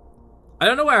 I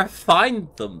don't know where I find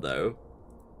them, though.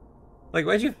 Like,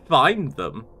 where'd you find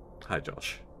them? Hi,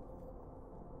 Josh.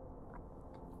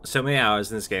 So many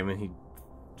hours in this game and he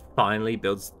finally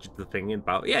builds the thing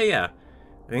about... Yeah.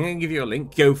 I think I can give you a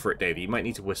link. Go for it, Davey. You might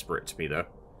need to whisper it to me, though.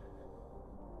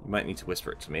 You might need to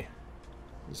whisper it to me.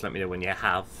 Just let me know when you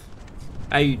have.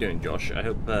 How you doing, Josh? I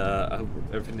hope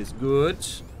everything is good.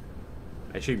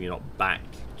 I assume you're not back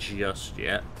just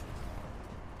yet.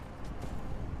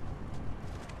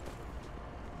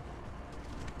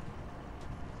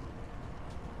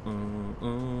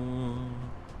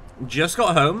 Just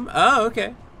got home? Oh,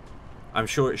 okay. I'm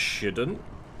sure it shouldn't.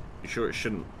 You sure it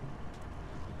shouldn't?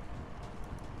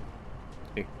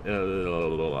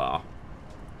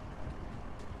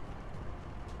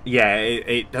 Yeah,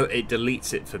 it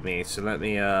deletes it for me. So let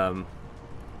me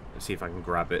let's see if I can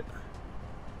grab it.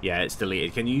 Yeah, it's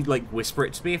deleted. Can you like whisper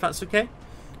it to me if that's okay?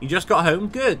 You just got home?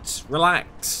 Good.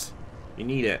 Relax. You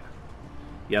need it.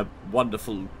 You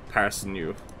wonderful person,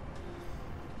 you.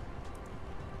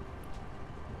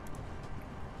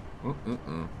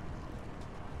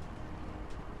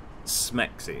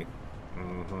 Smexy.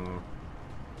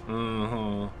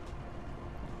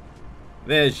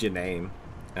 There's your name.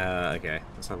 Okay,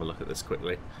 let's have a look at this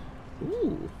quickly.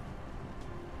 Ooh.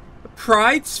 A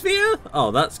pride sphere?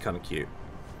 Oh, that's kind of cute.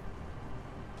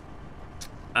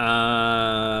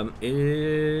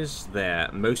 Is there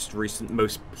most recent,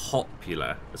 most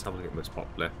popular? Let's have a look at most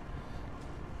popular.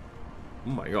 Oh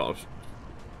my god.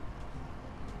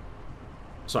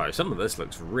 Sorry, some of this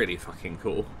looks really fucking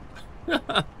cool.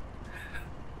 Well,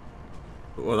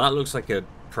 that looks like a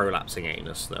prolapsing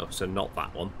anus, though, so not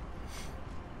that one.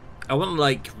 I want,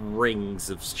 like, rings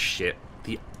of shit.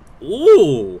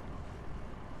 Ooh!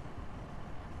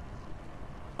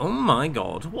 Oh my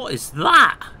god, what is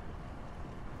that?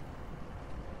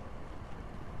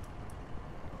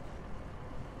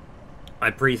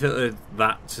 I pre-filtered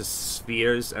that to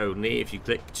spheres only. If you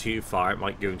click too far, it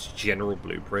might go into general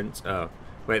blueprint. Oh,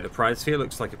 wait, the pride sphere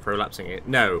looks like a prolapsing it.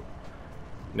 No.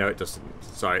 No, it doesn't.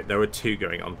 Sorry, there were two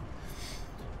going on.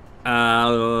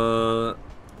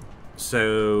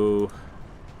 So...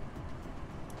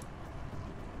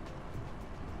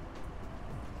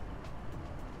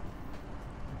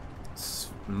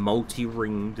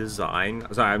 multi-ring design.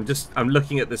 Sorry, I'm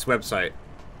looking at this website.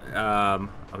 I'm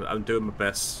doing my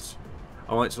best.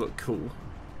 I want it to look cool.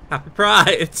 Happy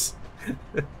Pride!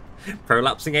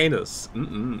 Prolapsing anus.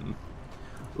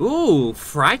 Ooh,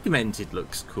 fragmented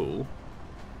looks cool.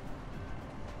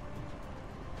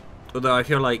 Although I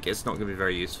feel like it's not going to be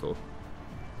very useful.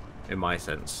 In my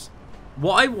sense.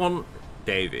 What I want,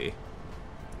 Davey,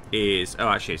 is... oh,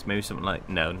 actually, it's maybe something like...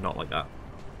 no, not like that.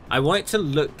 I want it to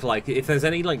look like... if there's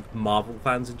any, like, Marvel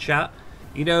fans in chat,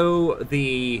 you know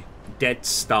the dead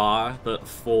star that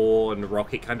Thor and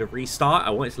Rocket kind of restart? I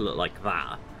want it to look like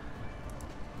that.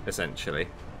 Essentially.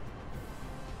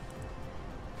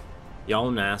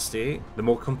 Y'all nasty. The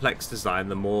more complex design,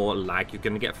 the more lag you're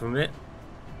going to get from it.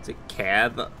 Does it care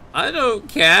that... I don't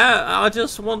care. I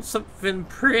just want something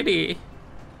pretty.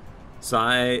 So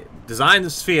I designed the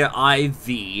sphere IV.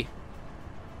 I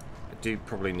do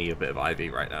probably need a bit of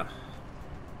IV right now.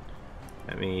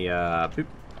 Let me, boop.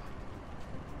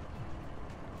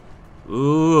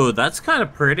 Ooh, that's kind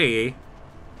of pretty.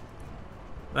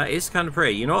 That is kind of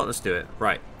pretty. You know what? Let's do it.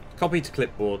 Right. Copy to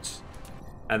clipboards.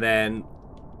 And then,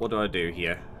 what do I do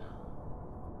here?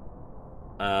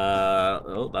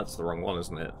 Oh, that's the wrong one,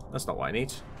 isn't it? That's not what I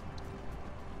need.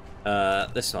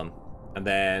 This one. And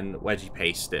then, where do you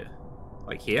paste it?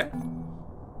 Like here?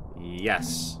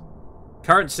 Yes.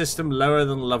 Current system lower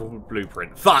than level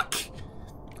blueprint. Fuck!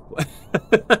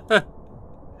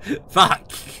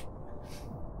 Fuck!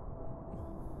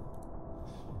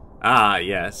 Ah,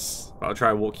 yes. I'll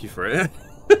try and walk you through it.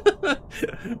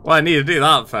 Well, I need to do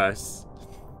that first.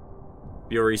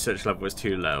 Your research level is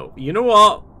too low. You know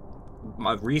what?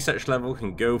 My research level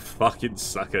can go fucking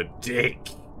suck a dick.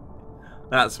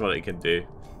 That's what it can do.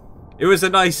 It was a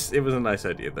nice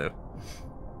idea though.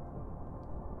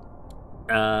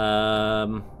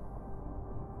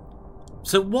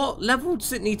 So what level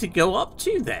does it need to go up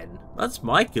to then? That's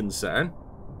my concern.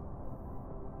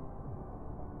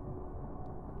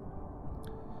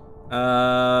 Oh,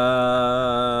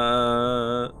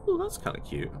 that's kind of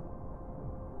cute.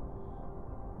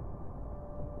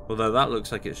 Although that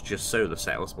looks like it's just solar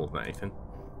cells more than anything.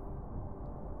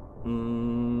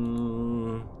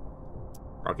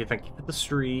 Okay, thank you for the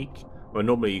streak. Well,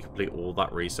 normally you complete all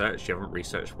that research. You haven't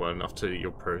researched well enough to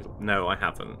your pro... no, I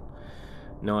haven't.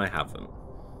 No, I haven't.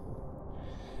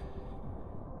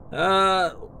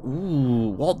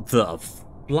 Ooh, what the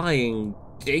flying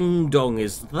ding-dong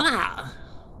is that?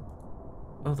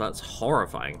 Oh, that's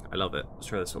horrifying. I love it. Let's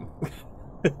try this one.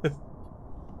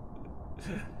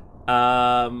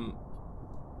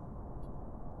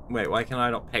 Wait, why can I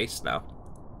not paste now?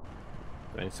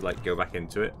 Do I need to, like, go back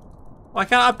into it? Why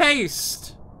can't I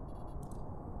paste?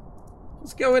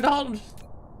 What's going on?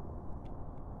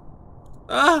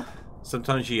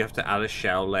 Sometimes you have to add a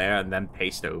shell layer and then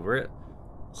paste over it.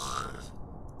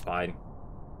 Fine.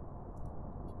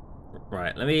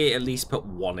 Right, let me at least put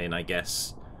one in, I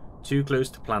guess. Too close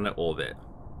to planet orbit.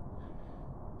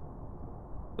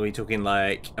 Are we talking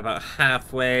like about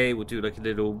halfway? We'll do like a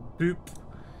little boop.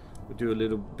 We'll do a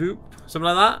little boop. Something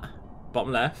like that.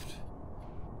 Bottom left.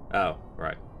 Oh,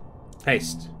 right.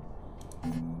 Paste.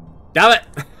 Damn it!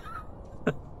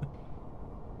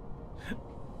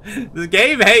 The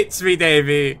game hates me,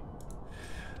 Davey.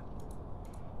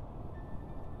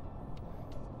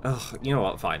 Ugh, you know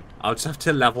what? Fine. I'll just have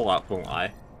to level up, won't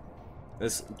I?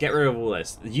 Let's get rid of all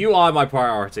this. You are my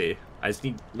priority. I just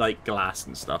need, like, glass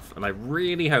and stuff. And I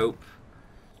really hope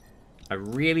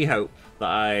that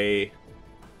I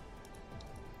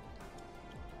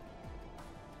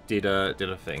did a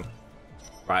thing.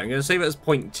 Right, I'm going to save it as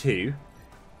 0.2.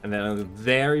 And then I'm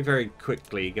very, very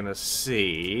quickly going to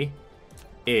see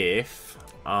if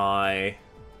I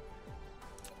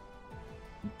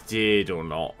did or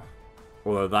not.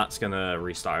 Although that's going to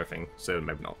restart everything, so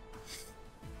maybe not.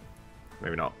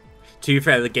 Maybe not. To be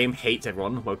fair, the game hates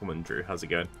everyone. Welcome, Andrew. How's it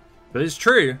going? But it's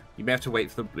true. You may have to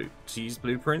wait for the to use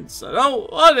blueprints. Oh,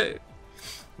 what?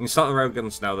 You can start the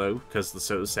railguns now, though, because the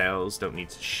solar sails don't need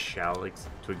to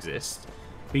exist.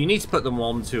 But you need to put them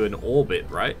onto an orbit,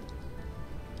 right?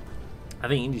 I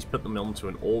think you need to put them onto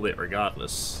an orbit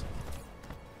regardless.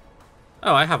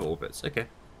 Oh, I have orbits. Okay.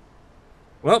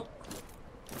 Well.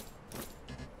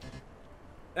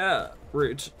 Yeah,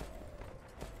 rude.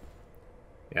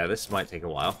 Yeah, this might take a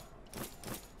while.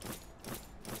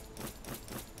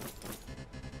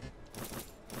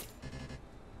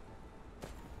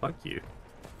 Fuck you.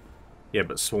 Yeah,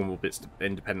 but swarm orbits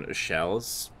independent of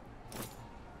shells.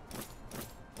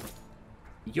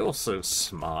 You're so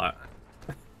smart.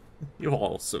 You're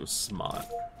all so smart.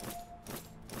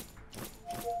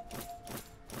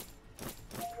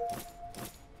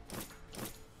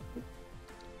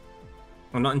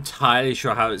 I'm not entirely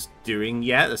sure how it's doing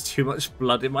yet. There's too much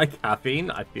blood in my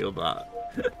caffeine. I feel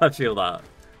that. I feel that.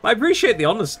 But I appreciate the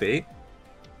honesty.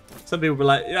 Some people be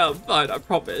like, yeah, I'm fine, I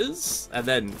promise. And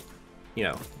then, you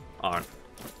know, aren't.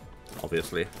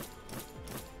 Obviously.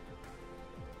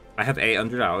 I have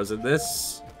 800 hours in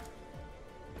this.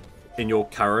 In your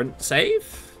current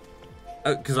save?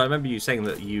 Because I remember you saying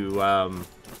that you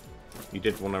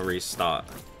did want to restart.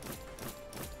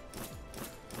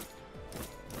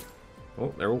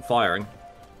 Oh, they're all firing.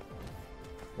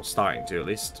 Or starting to, at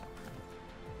least.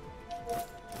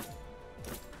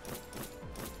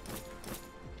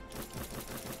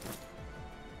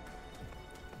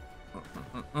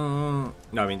 No,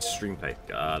 I mean stream play.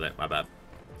 Got it, my bad.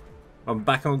 I'm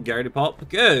back on Gary Pop.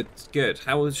 Good, good.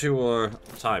 How was your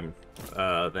time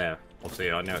there?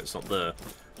 Obviously, I know it's not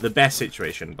the best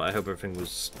situation, but I hope everything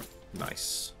was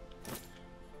nice.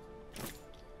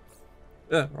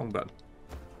 Wrong button.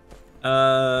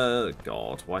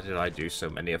 God, why did I do so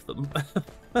many of them?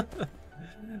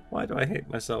 Why do I hate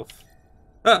myself?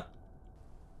 Ah!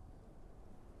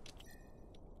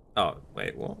 Oh,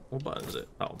 wait, what? What button is it?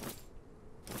 Oh.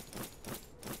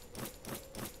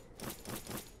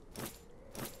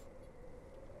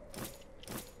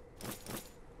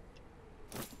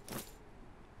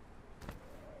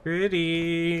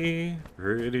 Pretty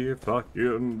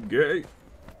fucking gay.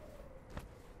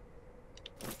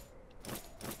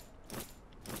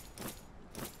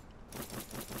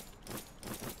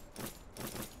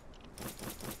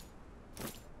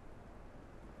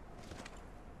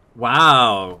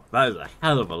 Wow, that is a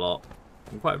hell of a lot.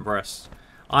 I'm quite impressed.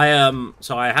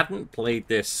 So I hadn't played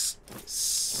this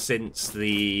since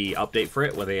the update for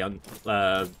it, where they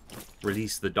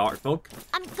released the Dark Fog.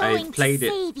 I played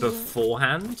it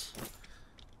beforehand,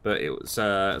 but it was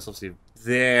it's obviously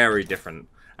very different.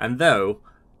 And though,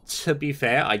 to be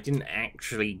fair, I didn't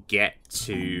actually get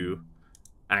to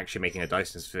actually making a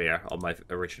Dyson Sphere on my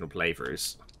original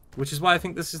playthroughs, which is why I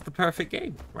think this is the perfect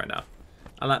game right now.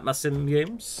 I like my sim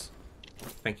games.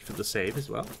 Thank you for the save as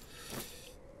well.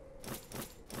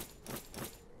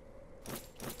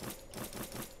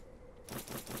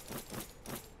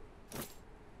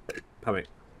 Pardon me.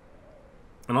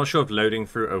 I'm not sure if loading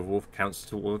through Overwolf counts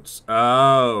towards...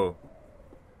 Oh.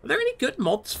 Are there any good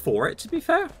mods for it, to be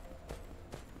fair?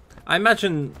 I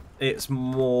imagine it's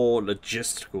more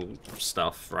logistical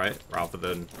stuff, right? Rather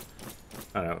than...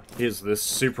 I don't know. Here's this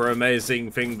super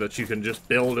amazing thing that you can just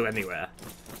build anywhere.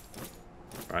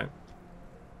 Right?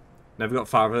 Never got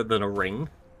farther than a ring.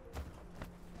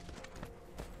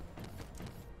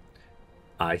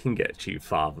 I can get you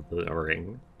farther than a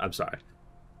ring. I'm sorry.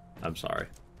 I'm sorry.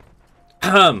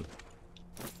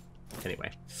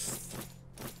 Anyway.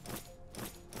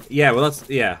 Yeah, well that's...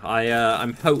 Yeah,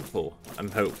 I'm hopeful. I'm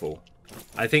hopeful.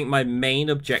 I think my main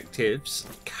objectives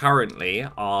currently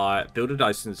are build a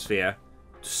Dyson Sphere,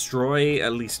 destroy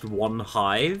at least one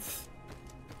hive,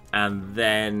 and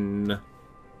then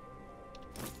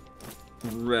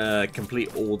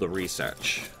complete all the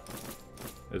research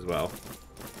as well.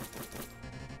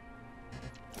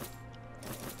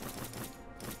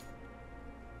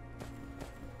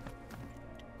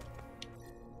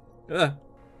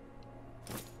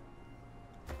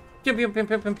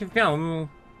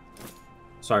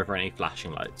 Sorry for any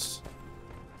flashing lights.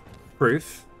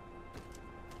 Proof.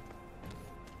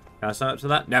 Can I sign up to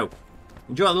that? No.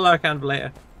 Enjoy the lower candle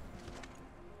later.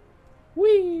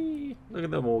 Whee! Look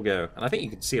at them all go. And I think you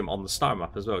can see them on the star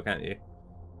map as well, can't you?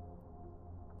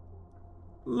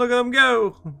 Look at them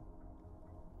go!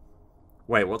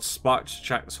 Wait, what sparked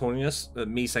Jack's horniness?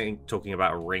 Me talking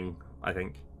about a ring, I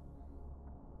think.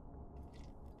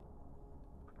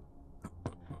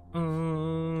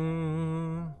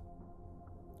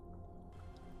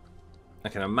 I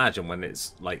can imagine when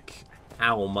it's like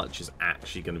how much is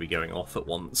actually going to be going off at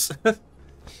once.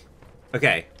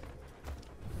 Okay,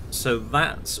 so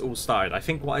that's all started. I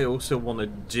think what I also want to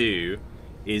do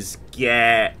is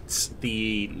get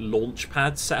the launch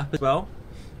pad set up as well,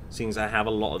 seeing as I have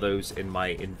a lot of those in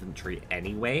my inventory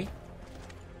anyway.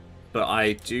 But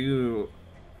I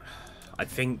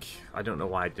think, I don't know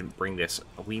why I didn't bring this.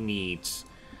 We need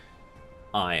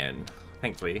iron.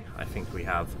 Thankfully, I think we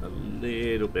have a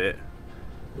little bit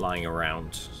lying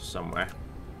around somewhere.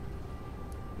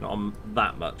 Not on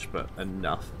that much, but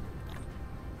enough.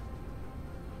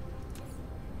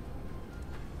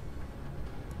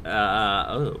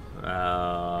 What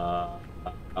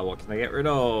can I get rid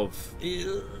of?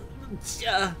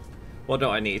 What do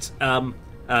I need?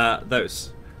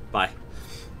 Those. Bye.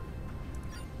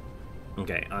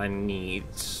 Okay, I need...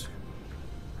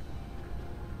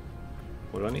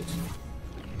 What do I need?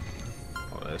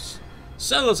 What are those?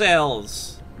 Solar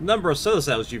cells! The number of solar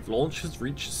cells you've launched has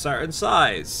reached a certain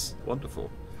size. Wonderful.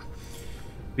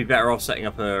 Be better off setting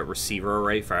up a receiver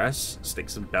array first. Stick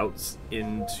some belts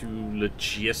into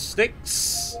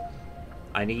logistics.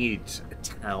 I need a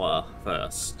tower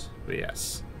first. But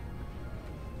yes.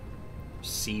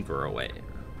 Receiver array.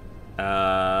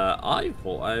 I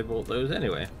thought I bought those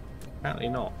anyway. Apparently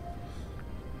not.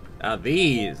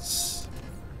 These.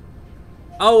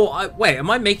 Oh, wait, am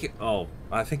I making... Oh,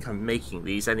 I think I'm making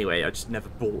these anyway. I just never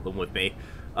bought them with me.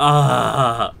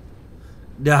 No!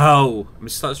 I'm gonna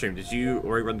start the stream. Did you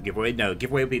already run the giveaway? No, the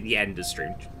giveaway will be at the end of the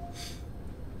stream.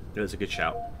 That's a good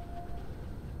shout.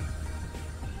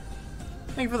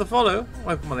 Thank you for the follow.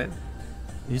 Welcome on in.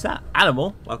 Who's that?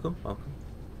 Animal. Welcome, welcome.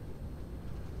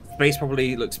 Base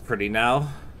probably looks pretty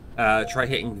now. Try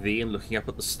hitting V and looking up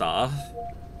at the star.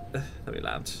 Let me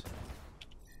land.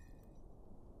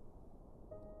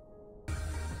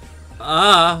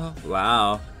 Ah,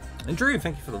 wow. And Drew,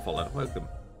 thank you for the follow. Welcome.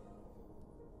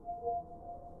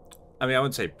 I mean, I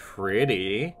wouldn't say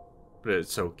pretty, but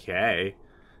it's okay.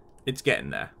 It's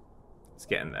getting there. It's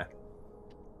getting there.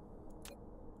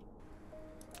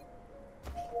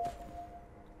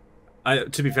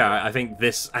 To be fair, I think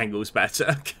this angle's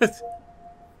better.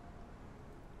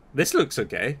 This looks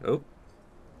okay. Oh.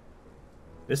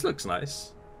 This looks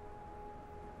nice.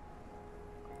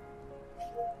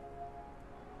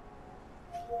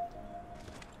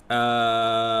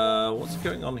 What's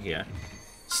going on here?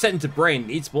 Center brain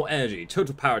needs more energy.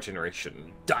 Total power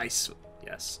generation. Dice.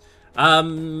 Yes.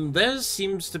 There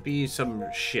seems to be some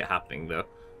shit happening though.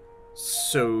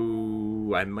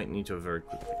 So I might need to very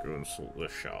quickly go and sort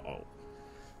this out.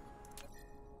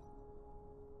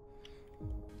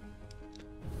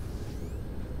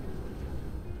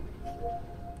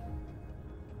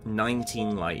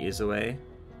 19 light years away.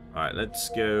 Alright, let's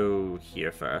go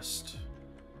here first.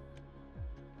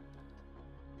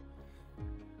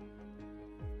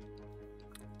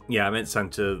 Yeah, I meant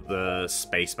center the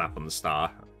space map on the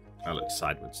star. I looked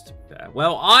sideways to there.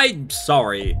 Well, I'm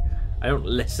sorry. I don't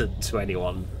listen to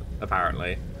anyone,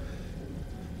 apparently.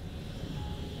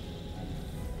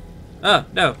 Oh,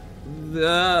 no.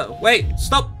 Wait,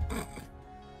 stop!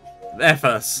 There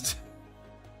first.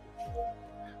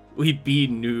 We be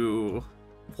new.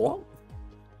 What?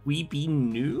 We be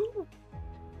new?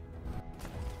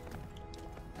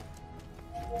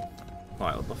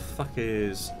 Right, what the fuck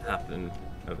is happening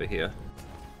over here?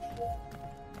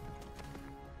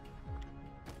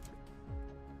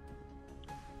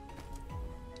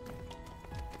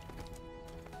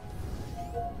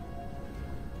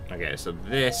 Okay, so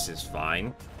this is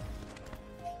fine.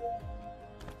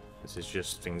 This is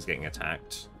just things getting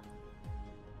attacked.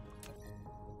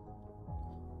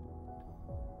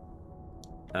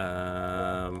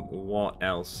 What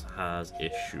else has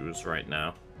issues right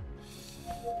now?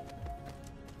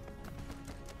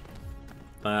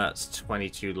 That's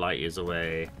 22 light years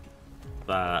away.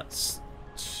 That's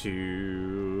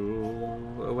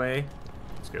 2 away.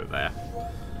 Let's go there.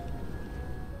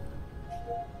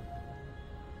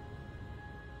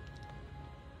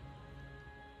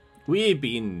 We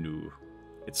been new.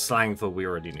 It's slang for we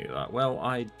already knew that. Well,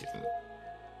 I didn't.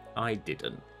 I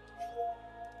didn't.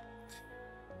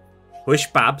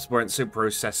 Wish Babs weren't so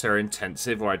processor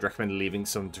intensive, or I'd recommend leaving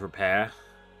some to repair.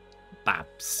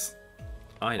 Babs.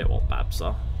 I know what Babs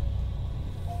are.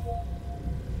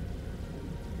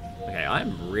 Okay,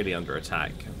 I'm really under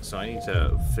attack, so I need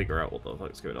to figure out what the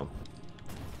fuck's going on.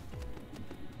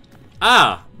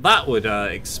 Ah! That would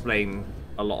explain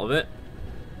a lot of it.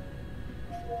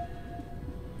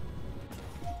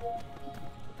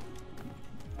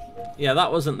 Yeah,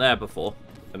 that wasn't there before,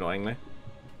 annoyingly.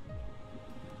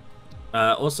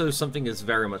 Also, something is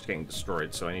very much getting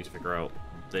destroyed, so I need to figure out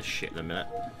this shit in a minute.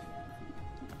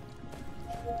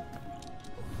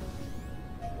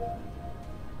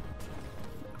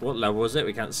 What level is it?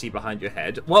 We can't see behind your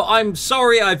head. Well, I'm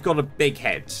sorry I've got a big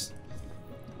head.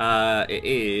 It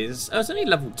is... Oh, it's only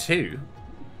level 2.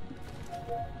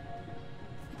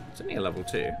 It's only a level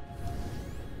 2.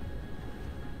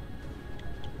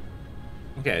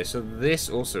 Okay, so this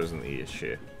also isn't the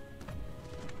issue.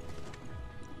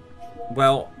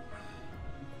 Well...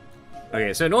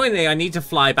 Okay, so annoyingly, I need to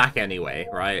fly back anyway,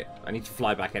 right? I need to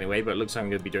fly back anyway, but it looks like I'm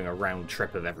going to be doing a round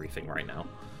trip of everything right now.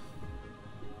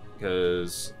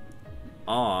 Because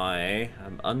I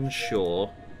am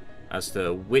unsure as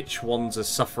to which ones are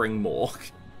suffering more.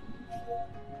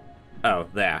 Oh,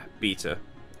 there, beta.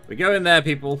 We go in there,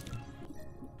 people.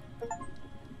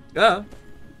 Oh.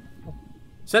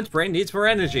 Centabrain needs more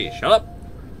energy. Shut up.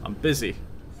 I'm busy.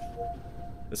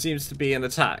 There seems to be an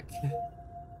attack.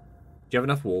 Do you have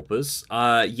enough warpers?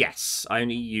 Yes. I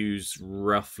only used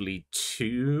roughly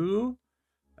 2.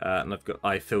 And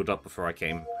I filled up before I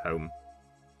came home.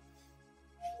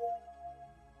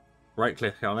 Right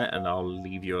click on it and I'll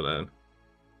leave you alone.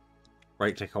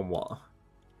 Right click on what?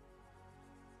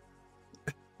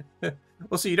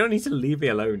 Also, you don't need to leave me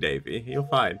alone, Davey. You're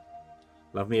fine.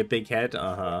 Love me a big head?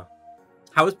 Uh-huh.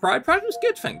 How was Pride? Pride was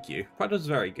good, thank you. Pride was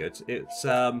very good. It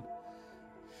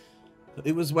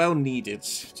was well needed,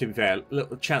 to be fair. A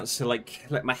little chance to, like,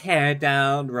 let my hair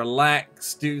down,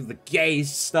 relax, do the gay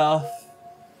stuff.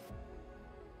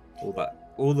 All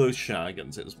that. All those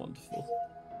shenanigans. It was wonderful.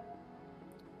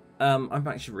 I'm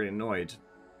actually really annoyed.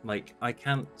 Like, I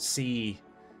can't see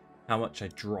how much I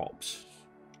dropped.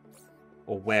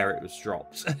 Or where it was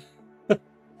dropped.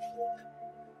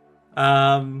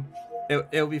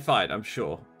 It'll be fine, I'm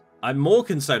sure. I'm more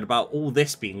concerned about all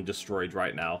this being destroyed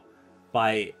right now.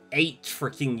 By 8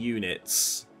 freaking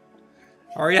units.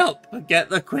 Hurry up, get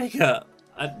there quicker.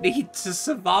 I need to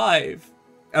survive.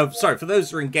 Oh, sorry, for those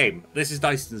who are in game, this is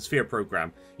Dyson Sphere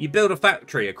Program. You build a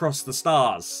factory across the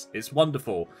stars. It's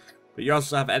wonderful. But you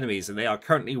also have enemies, and they are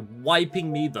currently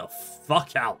wiping me the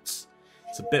fuck out.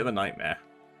 It's a bit of a nightmare.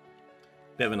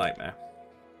 Bit of a nightmare.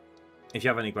 If you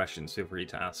have any questions, feel free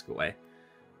to ask away.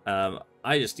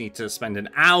 I just need to spend an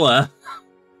hour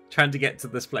trying to get to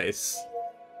this place.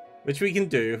 Which we can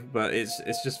do, but it's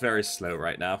just very slow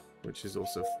right now, which is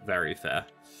also very fair.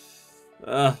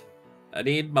 I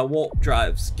need my warp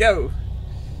drives. Go!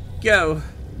 Go!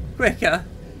 Quicker!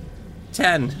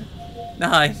 10,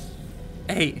 9,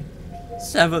 8,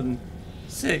 7,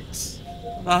 6,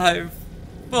 5,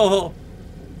 4,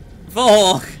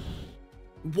 4.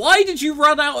 Why did you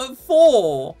run out at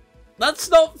 4? That's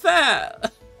not fair!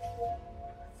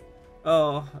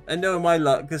 Oh, I know my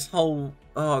luck, this whole...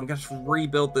 Oh, I'm going to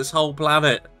rebuild this whole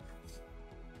planet.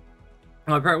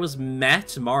 My prayer was meh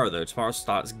tomorrow, though. Tomorrow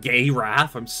starts Gay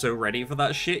Wrath. I'm so ready for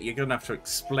that shit. You're going to have to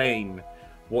explain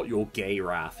what your Gay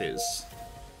Wrath is.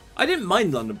 I didn't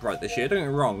mind London Pride this year, don't get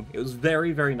me wrong. It was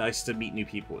very, very nice to meet new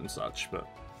people and such, but...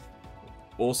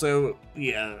 Also,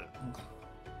 yeah.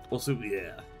 Also,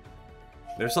 yeah.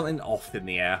 There's something off in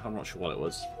the air. I'm not sure what it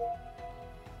was.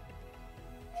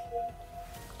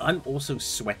 I'm also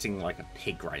sweating like a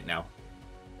pig right now.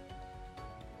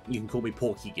 You can call me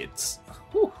Porky Gids.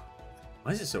 Whew.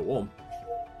 Why is it so warm?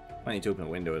 I need to open a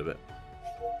window in a bit.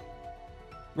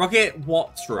 Rocket,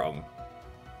 what's wrong?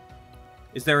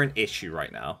 Is there an issue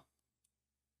right now?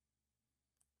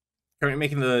 Currently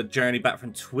making the journey back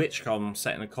from TwitchCon,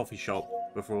 set in a coffee shop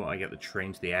before I get the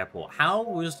train to the airport. How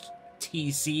was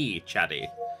TC, Chaddy?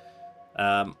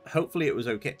 Hopefully it was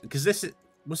okay. Because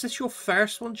was this your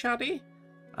first one, Chaddy?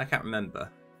 I can't remember.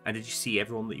 And did you see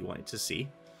everyone that you wanted to see?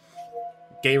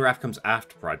 Gay Wrath comes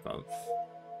after Pride Month.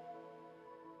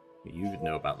 You would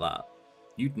know about that.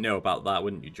 You'd know about that,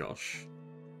 wouldn't you, Josh?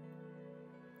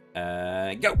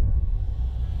 Go!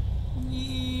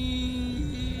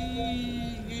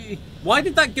 Why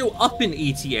did that go up in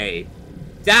ETA?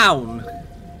 Down!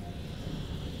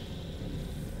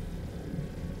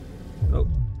 Oh,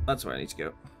 that's where I need to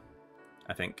go.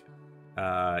 I think.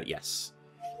 Yes.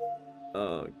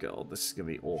 Oh god, this is gonna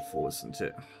be awful, isn't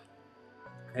it?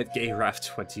 Head Gay Wrath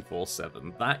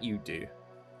 24/7. That you do.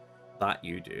 That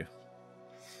you do.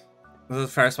 The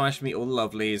first managed to meet all the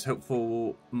lovelies.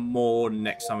 Hopeful more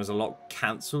next time is a lot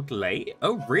cancelled late.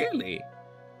 Oh, really?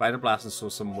 I had a blast and saw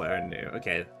somewhere new.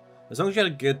 Okay. As long as you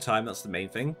had a good time, that's the main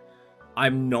thing.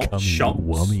 I'm not shocked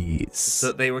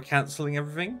that they were cancelling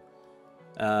everything.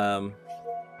 But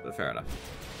fair enough.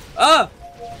 Ah!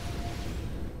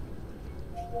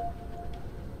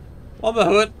 On the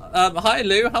hood. Hi,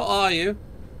 Lou. How are you?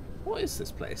 What is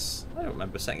this place? I don't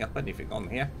remember setting up anything on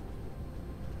here.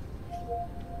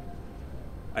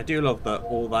 I do love that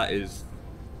all that is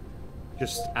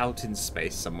just out in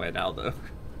space somewhere now, though.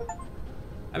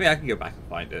 I mean, I can go back and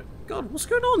find it. God, what's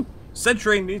going on?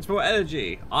 Centering needs more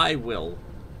energy. I will.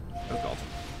 Oh, God.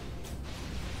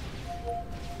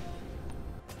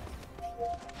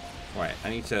 Right, I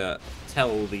need to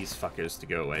tell these fuckers to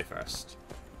go away first.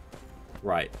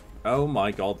 Right. Oh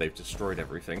my god, they've destroyed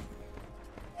everything.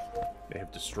 They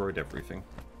have destroyed everything.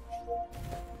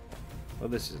 Well,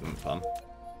 this isn't fun.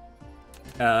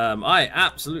 I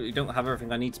absolutely don't have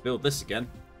everything I need to build this again.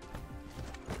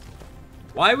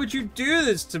 Why would you do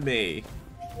this to me?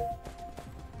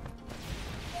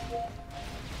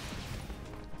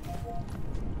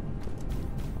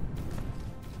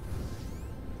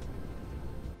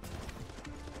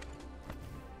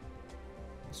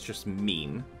 It's just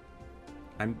mean.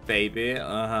 I'm baby.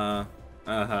 Uh-huh.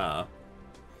 Uh-huh.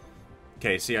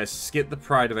 Okay, see, I skipped the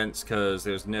Pride events because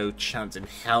there's no chance in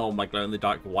hell my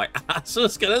glow-in-the-dark white ass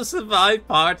was gonna survive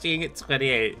partying at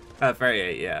 38,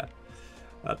 yeah.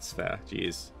 That's fair,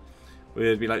 jeez.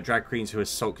 We'd be like drag queens who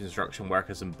assault construction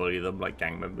workers and bully them like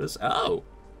gang members. Oh!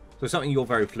 So something you're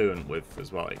very fluent with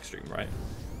as well, Extreme, right?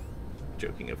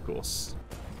 Joking, of course.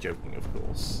 Joking, of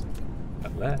course.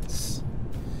 Unless...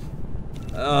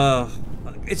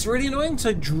 it's really annoying because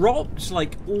I dropped,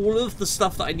 like, all of the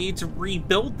stuff that I need to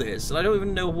rebuild this, and I don't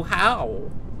even know how.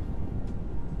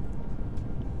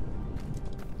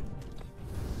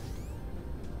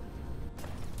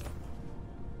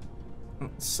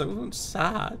 It's so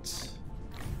sad.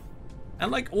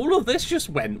 And, like, all of this just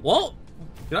went, what?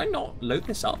 Did I not load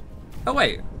this up? Oh,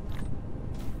 wait.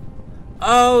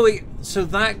 Oh, so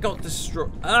that got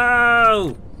destroyed.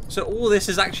 Oh! So all this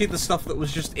is actually the stuff that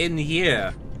was just in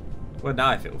here. Well, now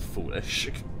I feel foolish.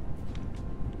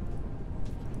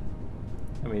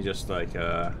 Let me just, like,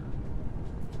 well,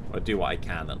 do what I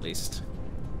can, at least.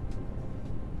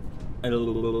 I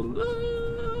don't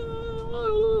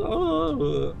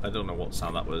know what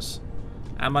sound that was.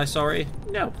 Am I sorry?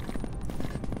 No.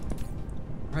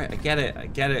 Right, I get it. I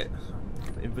get it.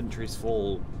 Inventory's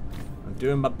full. I'm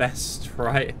doing my best,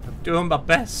 right? I'm doing my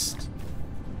best.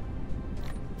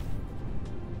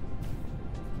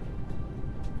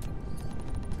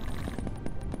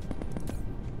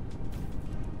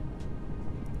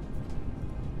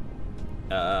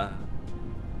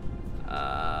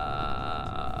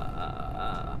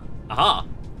 Aha!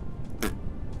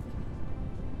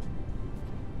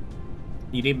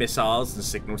 You need missiles and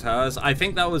signal towers. I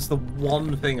think that was the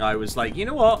one thing I was like, you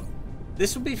know what?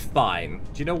 This will be fine.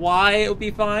 Do you know why it will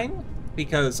be fine?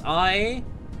 Because I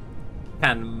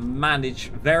can manage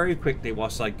very quickly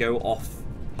whilst I go off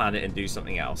planet and do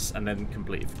something else, and then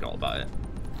completely forgot about it.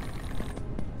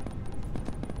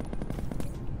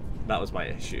 That was my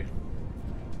issue.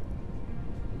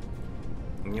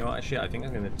 You know what, actually, I think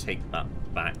I'm going to take that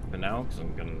back for now, because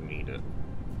I'm going to need it.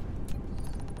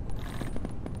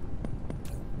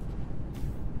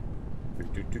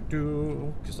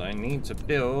 Because I need to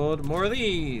build more of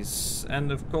these.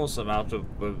 And of course I'm out of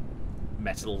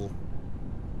metal.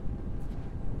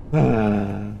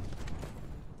 Alright,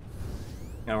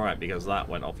 because that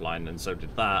went offline and so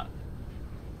did that.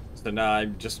 So now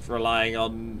I'm just relying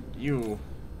on you.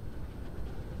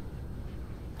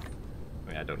 I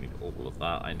mean, I don't need all of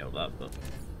that, I know that, but...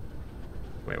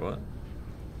 Wait, what?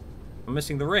 I'm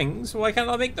missing the rings? Why can't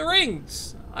I make the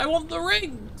rings? I want the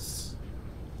rings!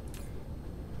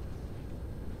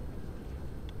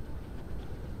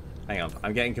 Hang on,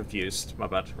 I'm getting confused. My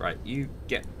bad. Right, you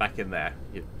get back in there,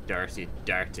 you dirty,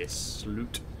 dirty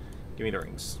sloot. Give me the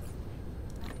rings.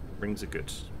 Rings are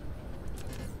good.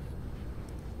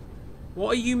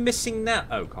 What are you missing now?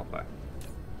 Oh, copper.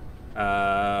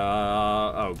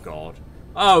 Oh god.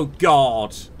 Oh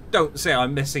god! Don't say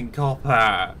I'm missing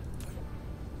copper!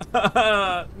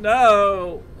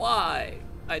 No! Why?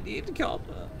 I need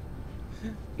copper.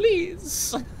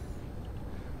 Please!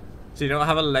 So you don't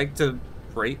have a leg to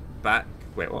break back?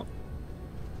 Wait, what?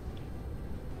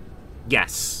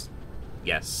 Yes.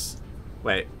 Yes.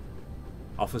 Wait.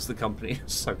 Offers the company a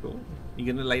circle.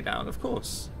 You gonna lay down? Of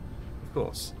course. Of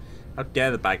course. How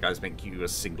dare the bad guys make you a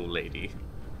single lady?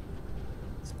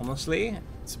 Honestly,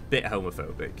 it's a bit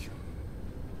homophobic.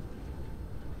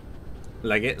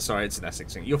 Leg it? Sorry, it's an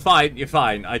Essex thing. You're fine, you're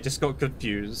fine. I just got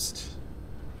confused.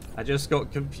 I just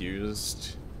got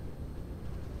confused.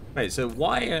 Wait, so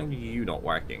why are you not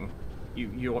working?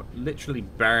 You're literally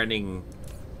burning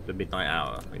the midnight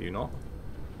hour, are you not?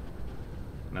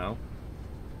 No?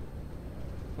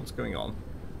 What's going on?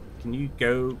 Can you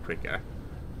go quicker?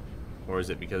 Or is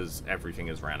it because everything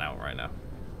has ran out right now?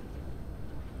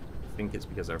 I think it's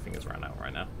because everything has ran out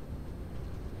right now.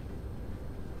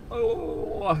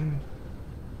 Oh!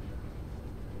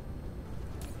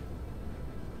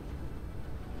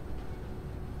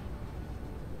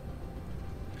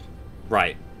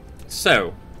 Right.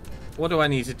 So, what do I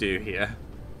need to do here?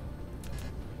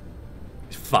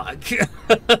 Fuck.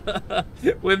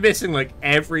 We're missing, like,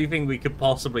 everything we could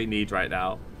possibly need right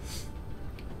now.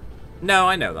 No,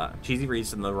 I know that. Cheesy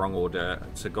reads in the wrong order,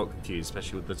 so got confused,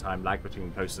 especially with the time lag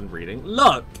between post and reading.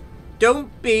 Look!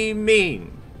 Don't be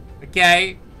mean.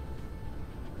 Okay?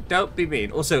 Don't be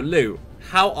mean. Also, Lou,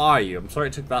 how are you? I'm sorry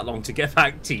it took that long to get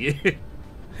back to you.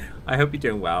 I hope you're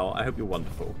doing well. I hope you're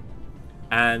wonderful.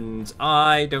 And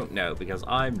I don't know, because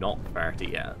I'm not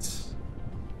 30 yet.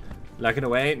 Lacking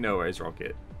away? No worries,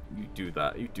 Rocket. You do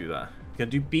that. You do that. Gonna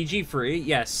do BG3?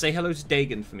 Yes. Say hello to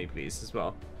Dagon for me, please, as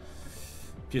well.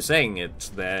 If you're saying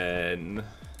it, then...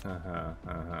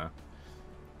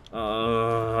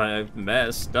 Oh, I've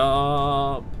messed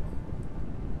up.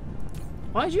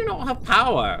 Why do you not have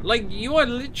power? Like, you are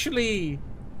literally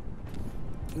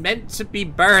meant to be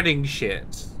burning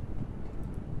shit.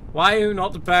 Why are you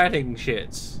not burning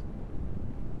shit?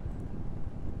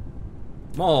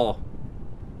 More.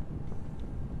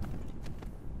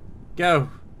 Go.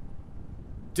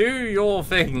 Do your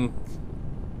thing.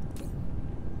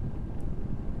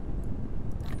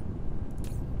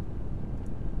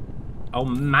 I'll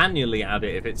manually add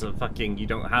it if it's a fucking... You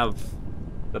don't have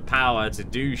the power to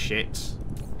do shit.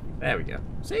 There we go.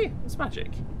 See? It's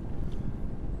magic.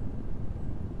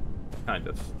 Kind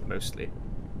of. Mostly.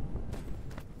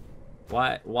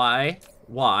 Why?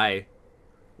 Why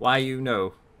you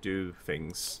know do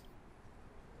things?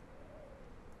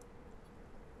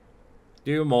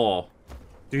 Do more.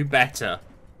 Do better.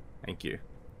 Thank you.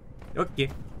 Okay.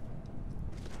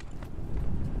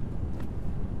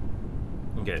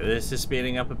 Okay, this is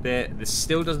speeding up a bit. This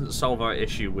still doesn't solve our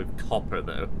issue with copper,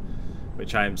 though,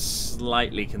 which I'm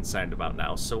slightly concerned about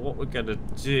now. So what we're going to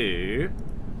do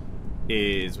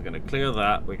is we're going to clear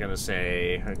that. We're going to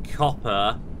say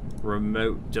copper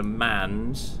remote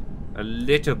demand a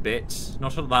little bit,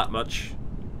 not that much,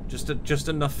 just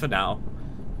enough for now,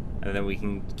 and then we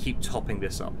can keep topping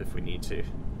this up if we need to.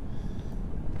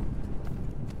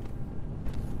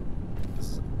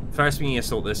 First we need to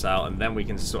sort this out, and then we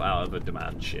can sort out other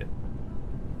demand shit.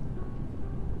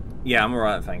 Yeah, I'm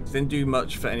alright, thanks. Didn't do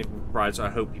much for any rides, so I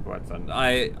hope people had fun.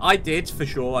 I did, for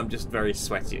sure. I'm just very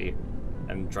sweaty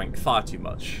and drank far too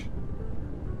much.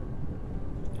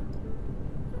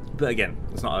 But again,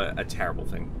 it's not a terrible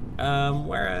thing.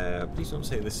 Please don't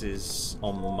say this is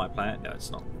on my planet. No,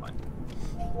 it's not. Fine.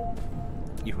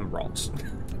 You can rot.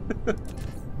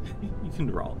 You can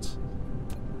rot.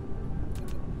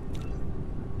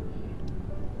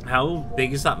 How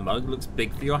big is that mug? Looks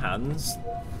big for your hands.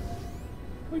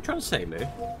 What are you trying to say, Lou?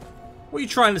 What are you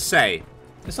trying to say?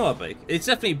 It's not that big. It's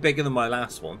definitely bigger than my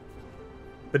last one.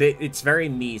 But it's very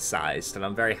me-sized, and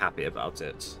I'm very happy about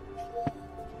it.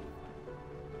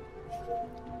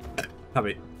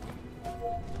 Happy.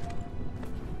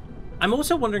 I'm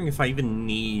also wondering if I even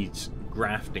need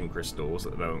grafting crystals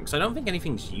at the moment, because I don't think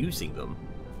anything's using them.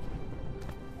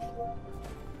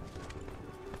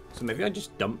 So maybe I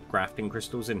just dump grafting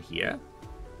crystals in here?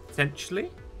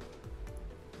 Potentially?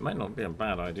 It might not be a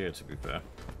bad idea, to be fair.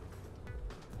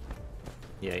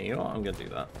 Yeah, you know what? I'm going to do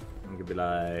that. I'm going to be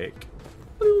like...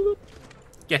 Boop,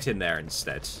 get in there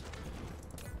instead.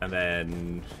 And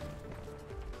then...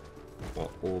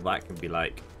 Well, all that can be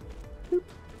like... Boop.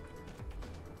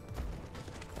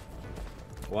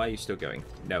 Why are you still going?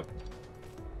 No.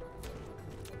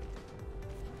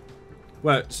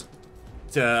 Well,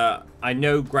 I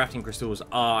know grafting crystals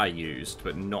are used,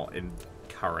 but not in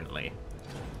currently.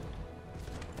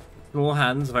 Small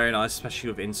hands, very nice, especially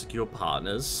with insecure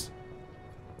partners.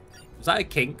 Is that a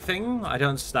kink thing? I don't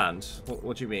understand.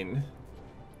 What do you mean?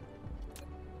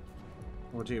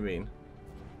 What do you mean?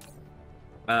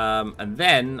 And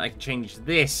then I can change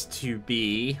this to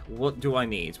be... What do I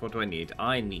need? What do I need?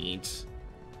 I need...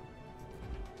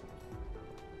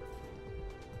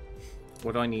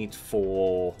 What do I need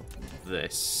for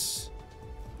this?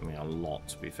 I mean, a lot,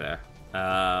 to be fair.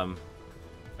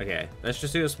 Okay, let's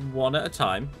just do this one at a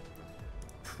time.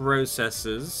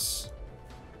 Processors.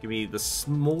 Give me the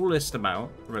smallest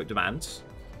amount, remote demand.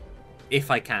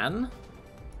 If I can.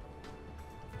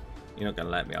 You're not going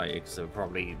to let me, are you? Because they're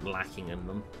probably lacking in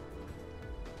them.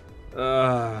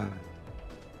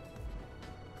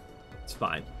 It's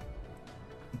fine.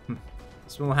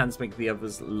 Small hands make the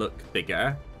others look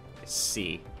bigger. I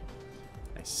see.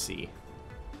 I see.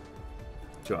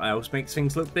 Do you know what else makes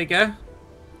things look bigger?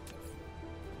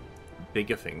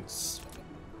 Bigger things.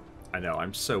 I know,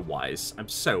 I'm so wise. I'm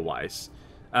so wise.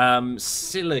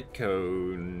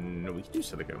 Silicone. No, we can do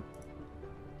silicone.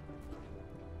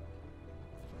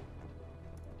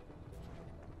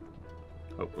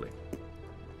 Hopefully.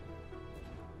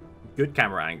 Good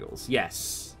camera angles.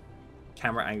 Yes.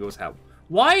 Camera angles help.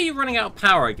 Why are you running out of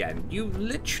power again? You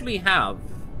literally have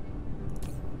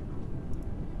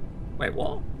Wait,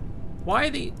 what? Why are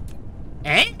the...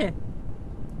 Eh?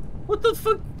 What the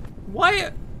fuck?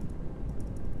 Why...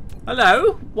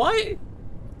 Hello? Why?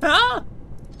 Huh?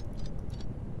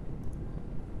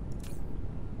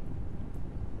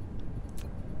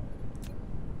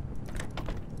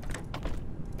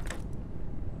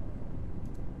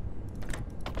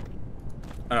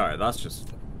 Alright, that's just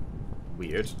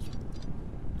weird.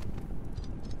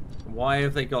 Why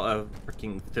have they got a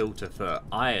freaking filter for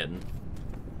iron?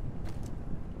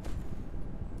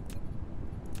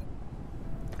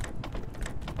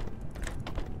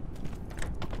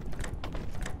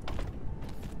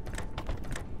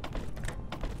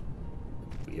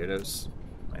 Weirdos.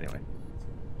 Anyway.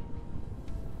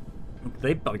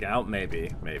 They bug out,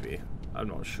 maybe. Maybe. I'm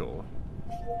not sure.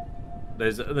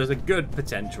 There's a good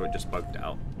potential it just bugged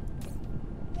out.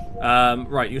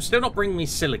 Right, you're still not bringing me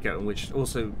silicone, which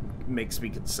also makes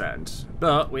me concerned.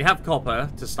 But we have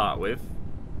copper to start with,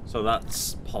 so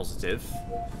that's positive.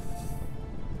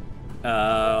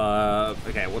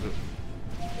 Okay, what do...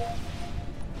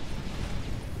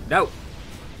 No!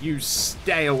 You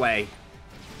stay away!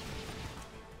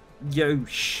 You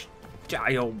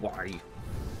stay away!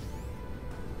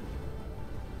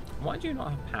 Why do you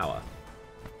not have power?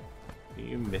 Are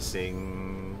you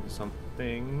missing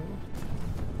something?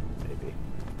 Maybe.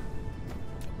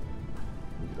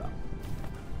 Do that.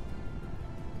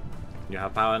 You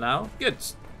have power now? Good.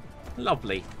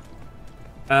 Lovely.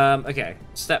 Okay.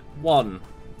 Step 1.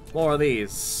 More of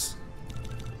these.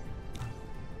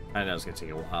 I know it's going to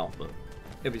take a while, but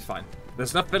it'll be fine.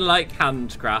 There's nothing like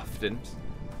handcrafting.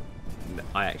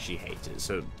 I actually hate it,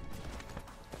 so...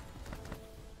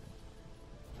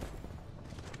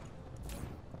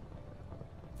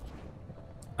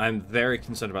 I'm very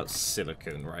concerned about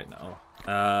silicone right now.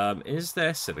 Is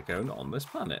there silicone on this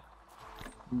planet?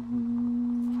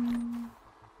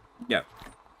 Yep.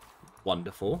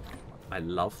 Wonderful. I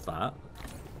love that.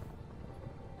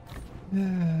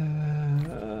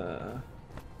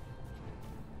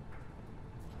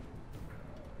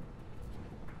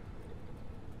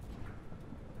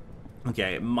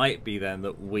 Okay, it might be then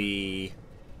that we...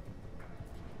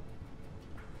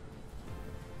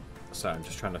 So I'm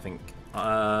just trying to think.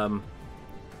 What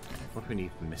do we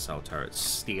need for missile turrets?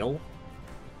 Steel?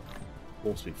 Of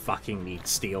course we fucking need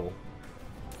steel.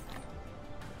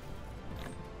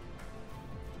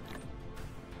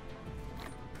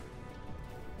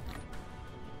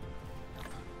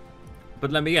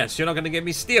 But let me guess, you're not going to give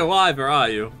me steel either, are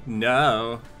you?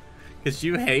 No. Because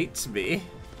you hate me.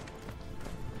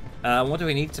 What do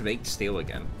we need to make steel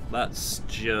again? That's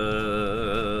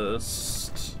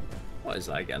just... What is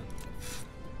that again?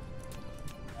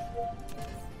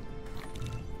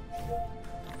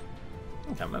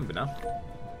 I can't remember now.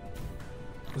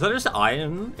 Is that just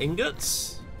iron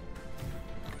ingots?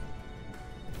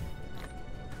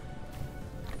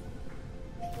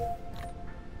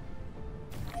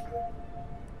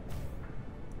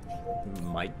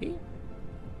 Might be.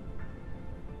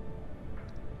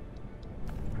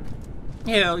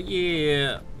 Hell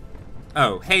yeah.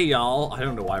 Oh, hey y'all. I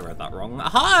don't know why I read that wrong.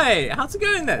 Hi! How's it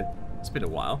going then? It's been a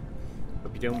while.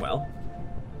 Hope you're doing well.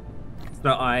 It's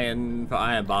not iron for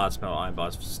iron bars, but iron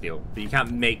bars for steel. But you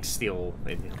can't make steel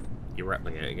in your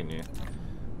replicator, can you?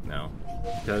 No.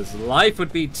 Because life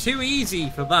would be too easy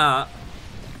for that.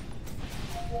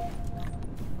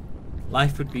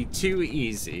 Life would be too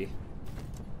easy.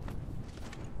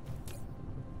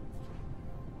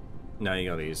 No, you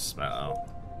gotta use metal.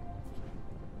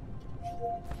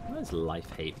 Why does life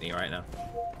hate me right now?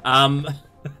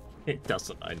 It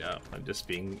doesn't, I know. I'm just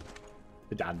being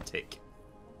pedantic.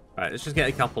 Alright, let's just get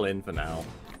a couple in for now.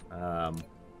 Doop,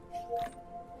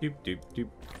 doop, doop, doop,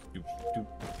 doop,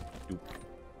 doop.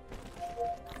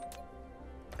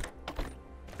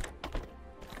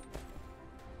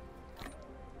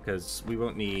 Because we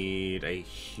won't need a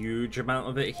huge amount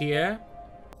of it here,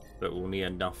 but we'll need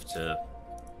enough to...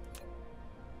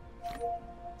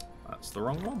 That's the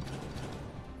wrong one.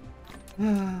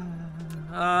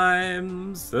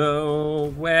 I'm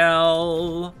so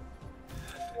well.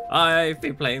 I've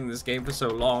been playing this game for so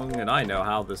long, and I know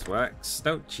how this works.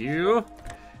 Don't you?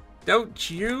 Don't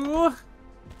you?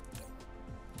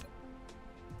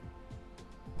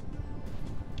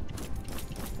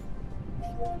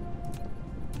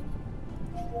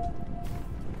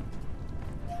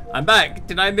 I'm back.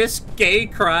 Did I miss gay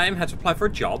crime? Had to apply for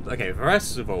a job. Okay,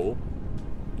 first of all,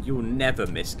 you'll never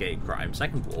miss gay crime.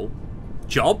 Second of all,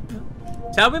 job?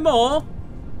 Tell me more.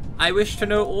 I wish to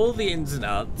know all the ins and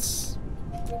outs.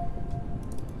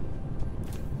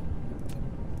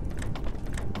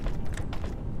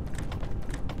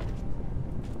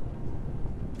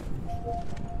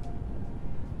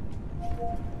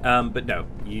 But no,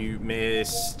 you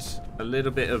missed a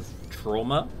little bit of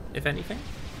trauma, if anything.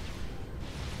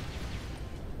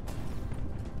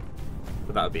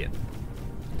 But that would be it.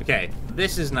 Okay,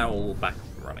 this is now all back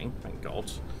running, thank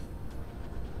God.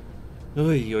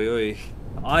 Oy, oy, oy.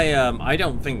 I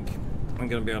don't think I'm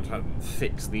going to be able to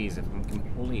fix these if I'm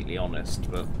completely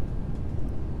honest, but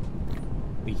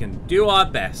we can do our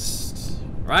best,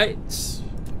 right?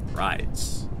 Right.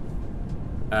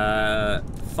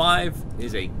 5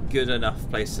 is a good enough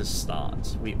place to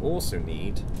start. We also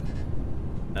need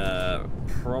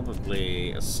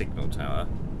probably a signal tower.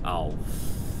 Oh,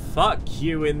 fuck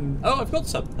you in... Oh, I've got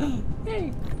some.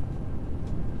 Yay.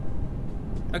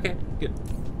 Okay, good.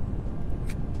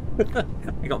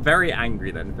 I got very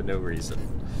angry then for no reason.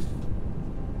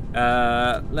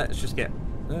 Let's just get...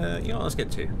 you know what, let's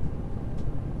get 2.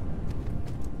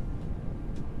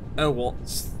 Oh,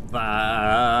 what's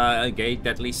that? Okay,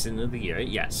 deadly sin of the year.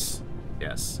 Yes.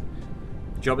 Yes.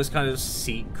 Job is kind of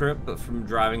secret, but from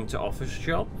driving to office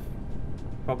job.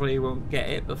 Probably won't get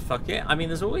it, but fuck it. I mean,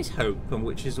 there's always hope, and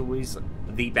which is always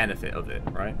the benefit of it,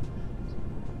 right?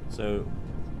 So,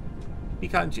 be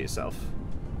kind to yourself.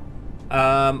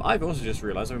 I've also just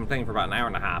realised I've been playing for about an hour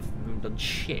and a half. I haven't done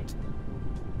shit.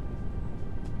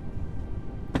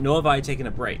 Nor have I taken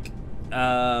a break.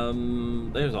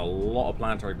 There's a lot of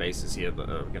planetary bases here that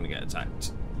are going to get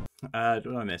attacked. What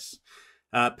did I miss?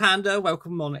 Panda,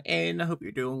 welcome on in. I hope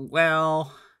you're doing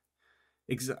well.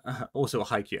 Also,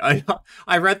 hi, Q.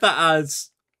 I read that as,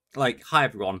 like, hi,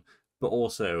 everyone, but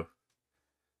also,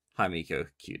 hi, Miko,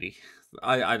 cutie.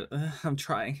 I'm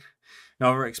trying.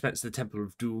 No one expects the Temple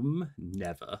of Doom.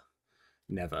 Never.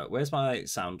 Never. Where's my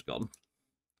sound gone?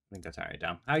 I think I turned it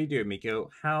down. How you doing,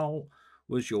 Miko? How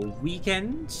was your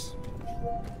weekend?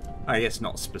 I guess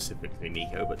not specifically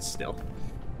Miko, but still.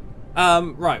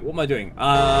 Right, what am I doing?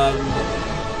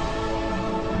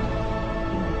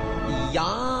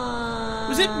 Yeah.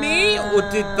 Was it me, or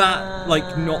did that,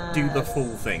 like, not do the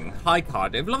full thing? Hi,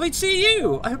 Cardiff. Lovely to see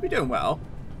you. I hope you're doing well.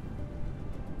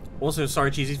 Also,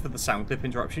 sorry, Cheesy, for the sound clip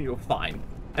interruption. You're fine.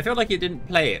 I feel like you didn't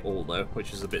play it all, though,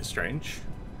 which is a bit strange.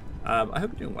 I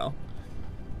hope you're doing well.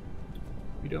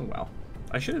 You're doing well.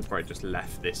 I should have probably just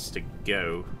left this to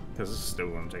go, because it's still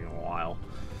going to take a while.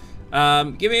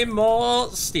 Give me more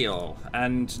steel.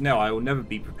 And no, I will never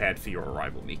be prepared for your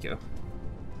arrival, Miko.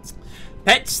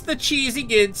 Pets the cheesy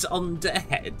goods under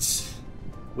head.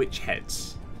 Which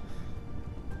heads?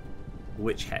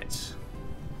 Which heads?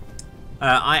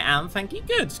 I am, thank you.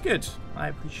 Good, good. I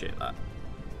appreciate that.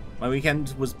 My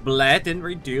weekend was bled, didn't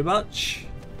really do much.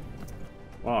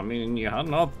 Well, I mean, you had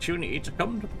an opportunity to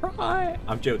come to Pride.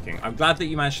 I'm joking. I'm glad that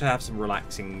you managed to have some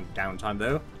relaxing downtime,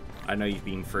 though. I know you've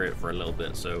been through it for a little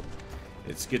bit, so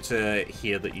it's good to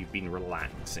hear that you've been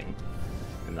relaxing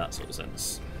in that sort of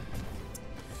sense.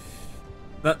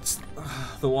 That's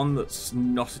the one that's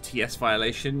not a TS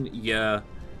violation. Yeah,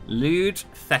 lewd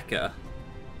fecker.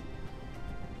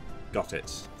 Got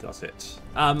it. Got it.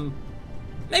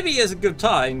 Maybe it's a good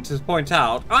time to point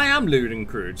out I am lewd and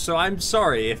crude, so I'm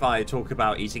sorry if I talk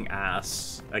about eating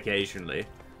ass occasionally,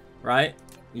 right?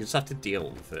 You just have to deal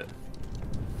with it.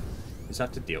 You just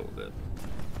have to deal with it.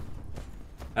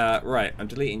 Right, I'm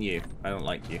deleting you. I don't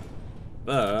like you.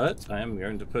 But I am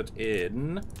going to put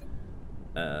in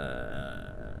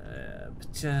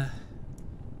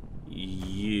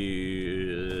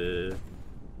you.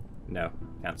 No,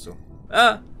 cancel.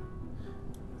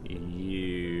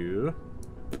 You.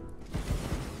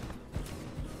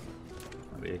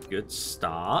 That'll be a good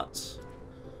start.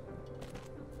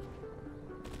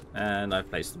 And I've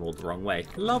placed them all the wrong way.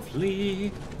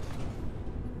 Lovely.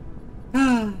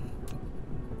 Oh,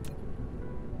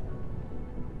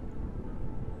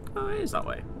 it is that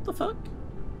way. What the fuck?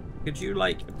 Could you,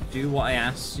 like, do what I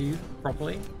asked you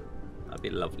properly? That'd be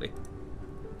lovely.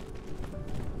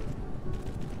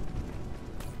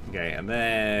 Okay, and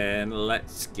then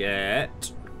let's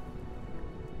get...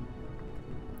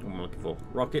 what am I looking for?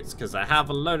 Rockets, because I have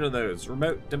a load of those.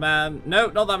 Remote demand... no,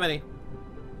 not that many.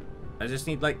 I just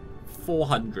need, like,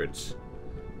 400.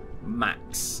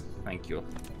 Max. Thank you.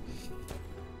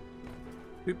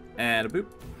 Boop, and a boop.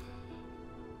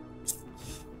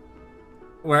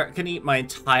 Where it can eat my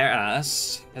entire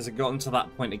ass. Has it gotten to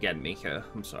that point again, Mika?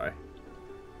 I'm sorry.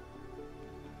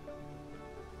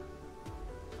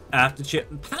 After chip.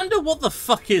 Panda, what the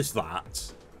fuck is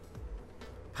that?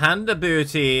 Panda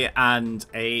booty and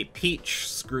a peach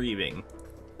screaming.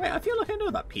 Wait, I feel like I know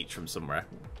that peach from somewhere.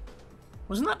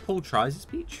 Wasn't that Paul Tries'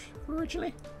 peach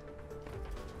originally?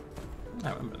 I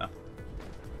don't remember now.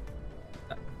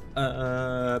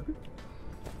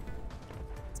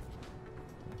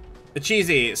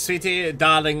 Cheesy, sweetie,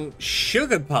 darling,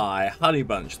 sugar pie, honey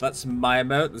bunch. That's my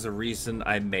emote. There's a reason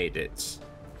I made it.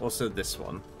 Also this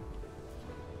one.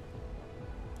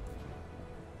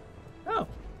 Oh.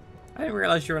 I didn't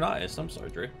realize you're an artist. I'm sorry,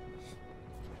 Drew.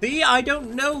 See, I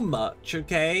don't know much,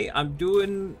 okay? I'm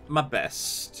doing my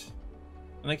best.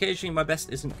 And occasionally my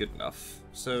best isn't good enough.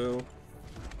 So,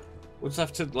 we'll just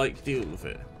have to, like, deal with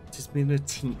it. Just been a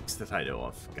tint that I know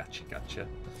of. Gotcha, gotcha.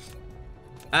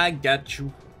 I got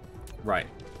you. Right.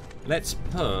 Let's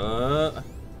put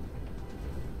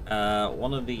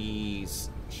one of these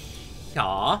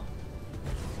here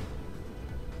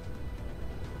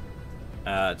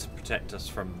to protect us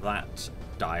from that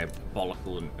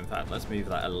diabolical. In fact, let's move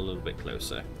that a little bit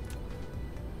closer.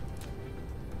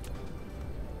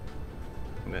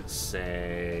 Let's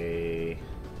say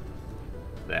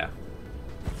there.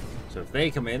 So if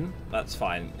they come in, that's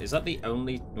fine. Is that the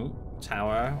only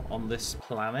tower on this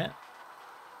planet?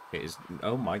 It is.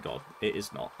 Oh my god, it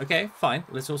is not. Okay, fine.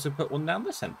 Let's also put one down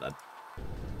this end then,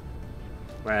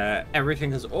 where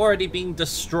everything has already been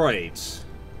destroyed.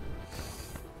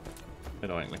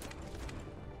 Annoyingly.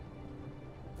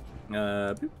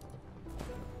 Boop.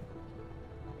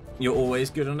 You're always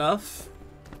good enough.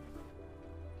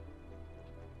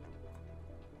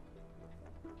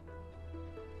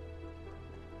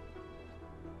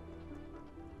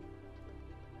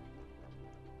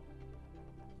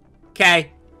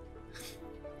 Okay.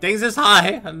 Things is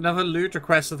high. Another loot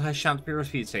request that I shan't be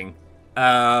repeating.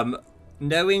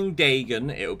 Knowing Dagon,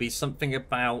 it will be something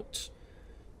about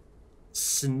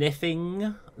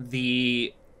sniffing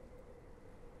the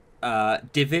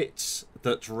divot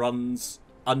that runs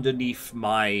underneath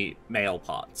my male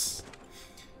parts.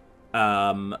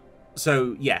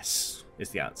 So yes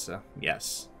is the answer.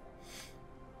 Yes.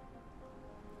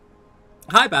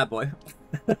 Hi, bad boy.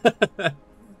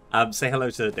 Say hello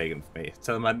to Dagon for me.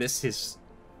 Tell him I miss his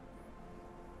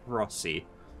Rossi.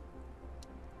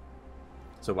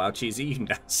 So wow, cheesy, you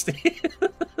nasty.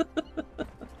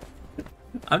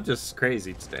 I'm just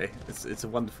crazy today. It's a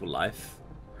wonderful life.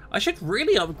 I should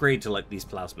really upgrade to like these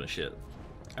plasma shit.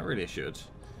 I really should.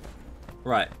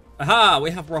 Right. Aha,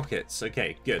 we have rockets.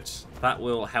 Okay, good. That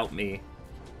will help me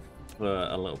for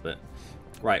a little bit.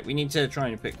 Right, we need to try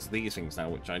and fix these things now,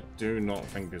 which I do not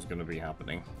think is going to be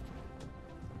happening.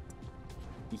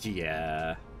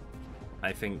 Yeah.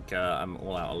 I think I'm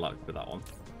all out of luck with that one.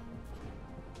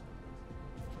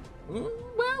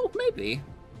 Well, maybe.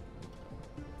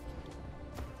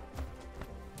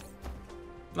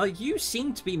 Like, you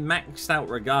seem to be maxed out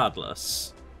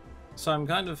regardless. So I'm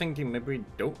kind of thinking maybe we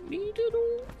don't need it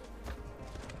all.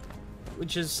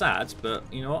 Which is sad, but,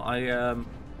 you know what, I kind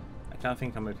of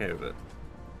think I'm okay with it.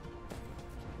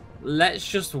 Let's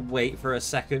just wait for a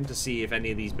second to see if any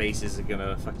of these bases are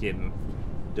gonna fucking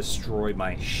destroy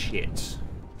my shit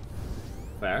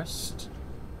first.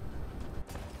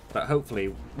 But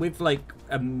hopefully, with like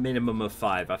a minimum of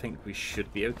 5, I think we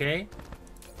should be okay.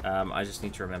 I just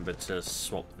need to remember to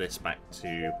swap this back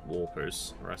to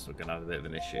warpers, or else we're gonna have a bit of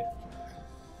an issue.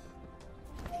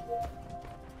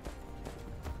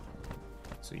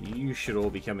 So you should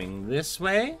all be coming this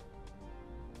way.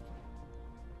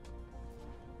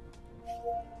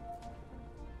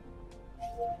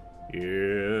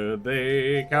 Here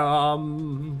they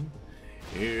come.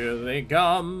 Here they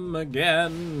come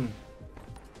again.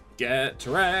 Get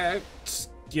wrecked.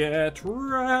 Get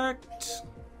wrecked.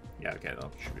 Yeah, okay, that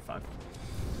should be fine.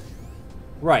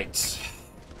 Right.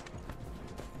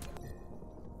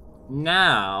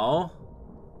 Now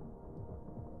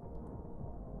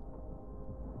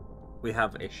we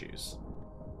have issues.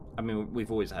 I mean,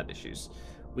 we've always had issues.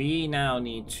 We now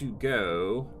need to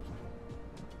go...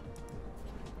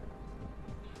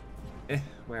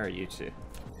 where are you two?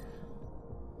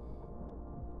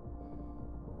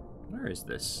 Where is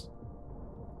this?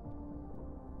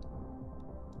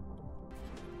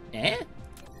 Where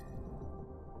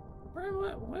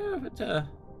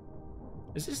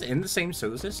is this in the same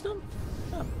solar system?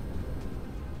 Oh.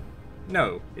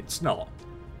 No, it's not.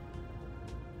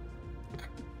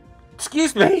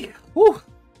 Excuse me! Woo.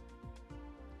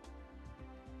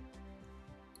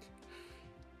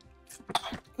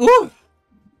 Ooh.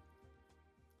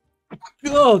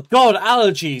 Oh god,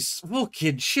 allergies!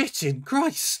 Fucking shitting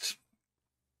Christ!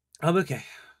 I'm okay.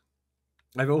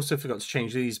 I've also forgot to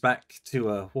change these back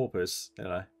to warpers,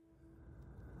 didn't I?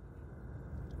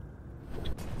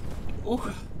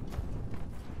 Ooh.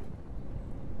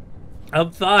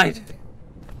 I'm fine.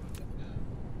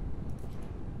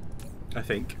 I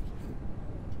think.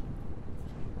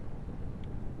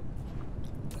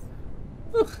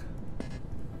 Ooh.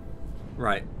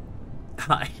 Right.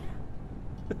 Hi.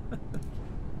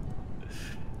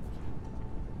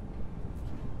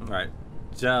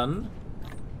 done.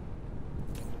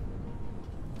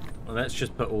 Well, let's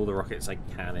just put all the rockets I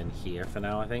can in here for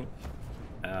now, I think.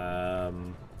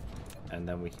 And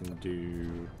then we can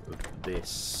do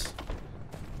this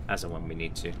as and when we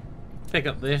need to. Pick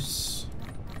up this.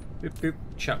 Boop, boop.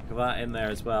 Chuck that in there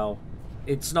as well.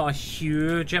 It's not a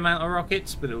huge amount of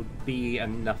rockets, but it'll be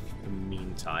enough for the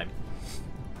meantime.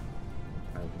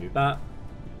 I'll do that.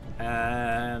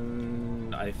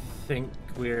 And I think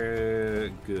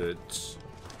we're good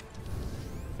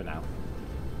for now.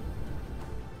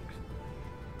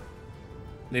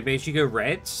 They basically go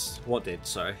reds. What did,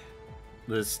 sorry?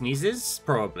 The sneezes?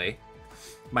 Probably.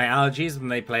 My allergies, when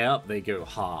they play up, they go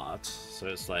hard. So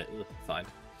it's like, ugh, fine.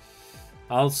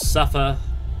 I'll suffer.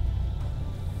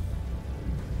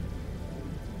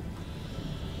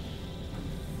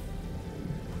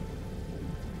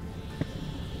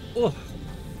 Oh,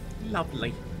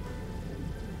 lovely.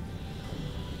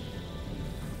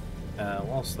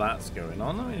 Whilst that's going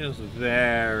on, let me just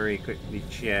very quickly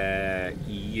check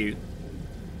you.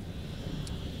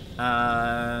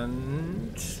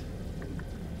 And...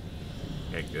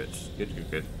 okay, good.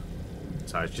 Good.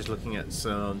 So I was just looking at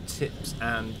some tips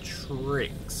and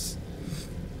tricks.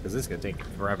 Because this is going to take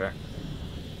forever.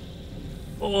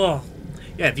 Oh!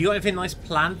 Yeah, have you got anything nice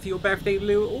planned for your birthday,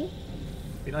 Lou, at all?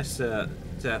 Be nice to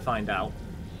find out.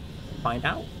 Find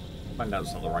out? Find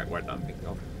out's not the right word that I'm thinking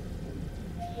of.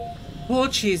 Poor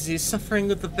Cheese is suffering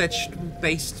with the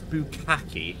vegetable-based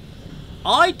bukkake.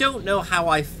 I don't know how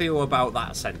I feel about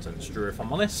that sentence, Drew, if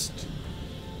I'm honest.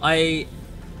 I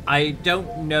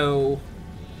don't know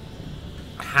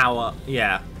how...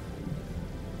 yeah.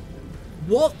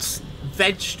 What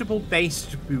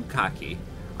vegetable-based bukkake?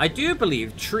 I do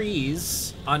believe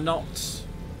trees are not...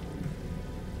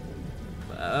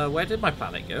 where did my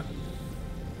planet go?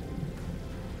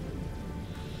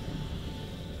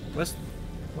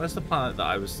 Where's the planet that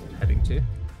I was heading to? Did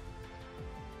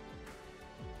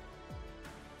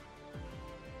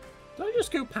I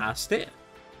just go past it?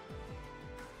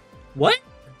 What?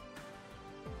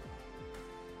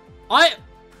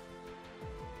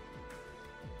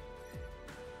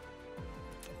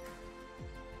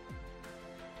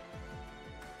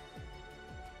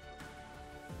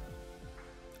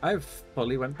 I've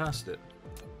fully went past it.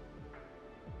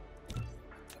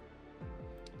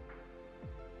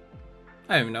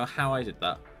 I don't even know how I did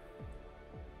that.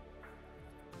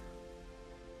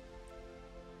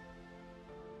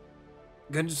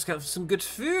 Gonna just get some good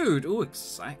food. Oh,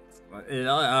 exciting.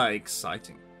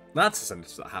 Exciting. That's a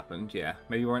sentence that happened, yeah.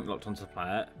 Maybe you weren't locked onto the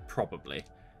planet. Probably.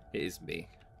 It is me.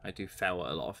 I do fail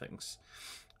at a lot of things.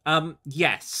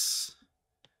 Yes.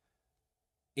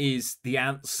 Is the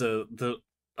answer that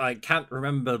I can't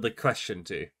remember the question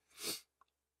to.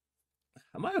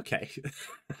 Am I okay?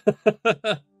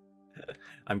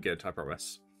 I'm good, I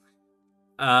promise.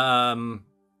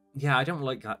 Yeah, I don't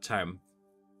like that term.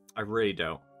 I really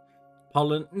don't.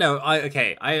 Pollen? No,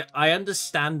 I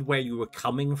understand where you were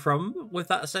coming from with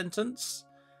that sentence,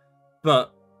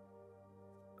 but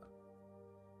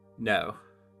no.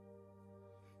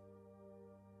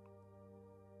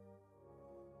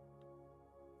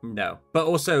 No. But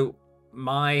also,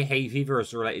 my hay fever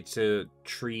is related to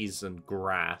trees and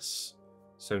grass,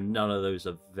 so none of those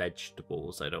are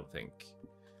vegetables, I don't think.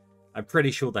 I'm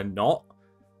pretty sure they're not.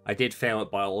 I did fail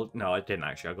at biology. No, I didn't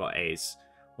actually. I got A's.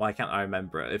 Why can't I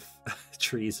remember it if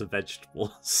trees are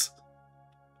vegetables?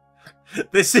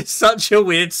 This is such a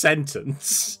weird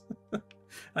sentence.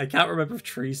 I can't remember if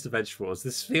trees are vegetables.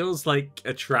 This feels like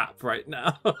a trap right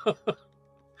now.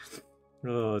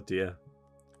 Oh dear.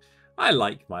 I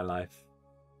like my life.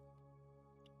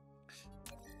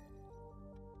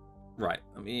 Right,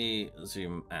 let me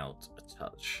zoom out a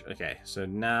touch. Okay, so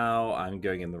now I'm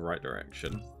going in the right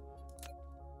direction.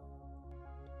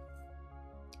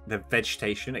 The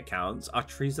vegetation, it counts. Are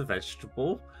trees a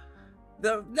vegetable?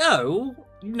 No.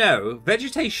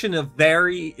 Vegetation is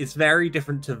very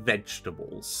different to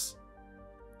vegetables.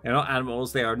 They're not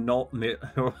animals. They are not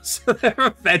minerals. They're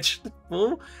a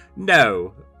vegetable?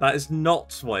 No, that is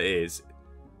not what it is.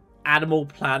 Animal,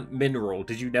 plant, mineral.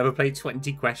 Did you never play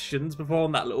 20 questions before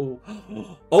on that little...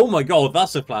 Oh my god,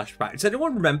 that's a flashback. Does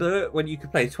anyone remember when you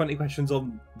could play 20 questions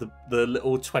on the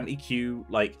little 20Q,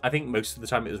 like, I think most of the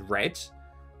time it was red?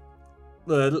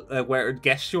 Where it would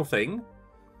guess your thing?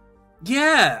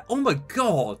 Yeah! Oh my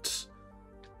god!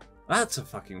 That's a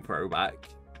fucking throwback.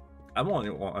 I want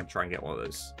to try and get one of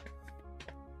those.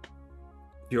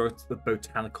 You're the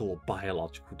botanical or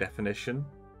biological definition.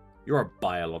 You're a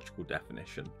biological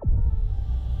definition.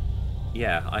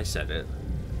 Yeah, I said it.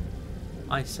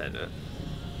 I said it.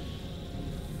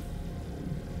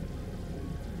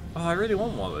 Oh, I really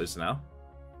want one of those now.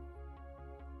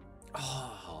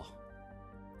 Oh.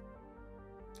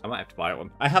 I might have to buy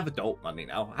one. I have adult money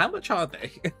now. How much are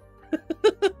they?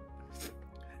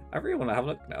 I really want to have a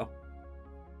look now.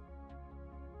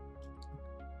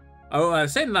 Oh,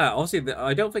 saying that, obviously,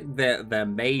 I don't think they're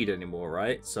made anymore,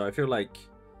 right? So I feel like,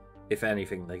 if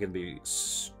anything, they're going to be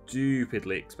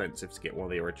stupidly expensive to get one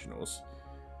of the originals.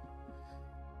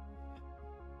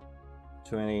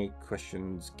 20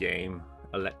 questions game,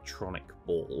 electronic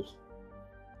ball.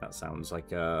 That sounds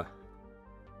like a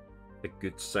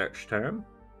good search term.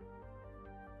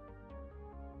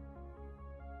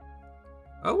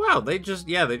 Oh wow, they just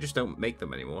don't make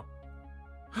them anymore.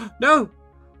 No!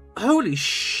 Holy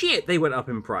shit, they went up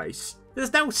in price.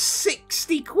 There's now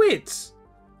 60 quid.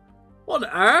 What on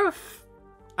earth?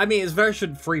 I mean, it's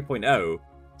version 3.0.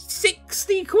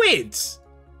 60 quid?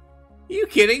 Are you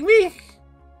kidding me?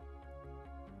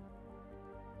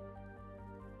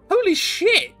 Holy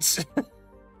shit!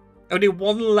 Only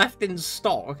one left in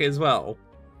stock as well.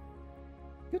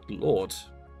 Good lord.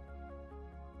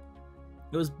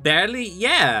 It was barely...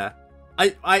 Yeah.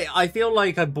 I feel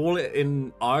like I bought it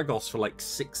in Argos for like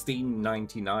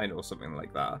 $16.99 or something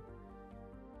like that.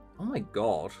 Oh my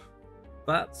god.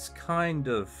 That's kind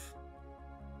of...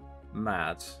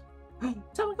 mad.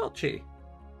 Tamagotchi.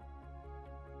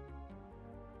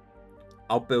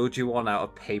 I'll build you one out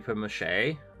of paper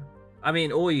mache. I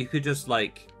mean, or you could just,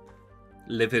 like,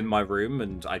 live in my room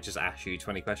and I just ask you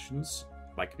 20 questions.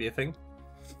 That could be a thing.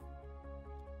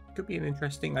 Could be an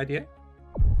interesting idea.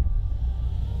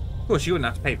 Of course, you wouldn't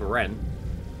have to pay for rent.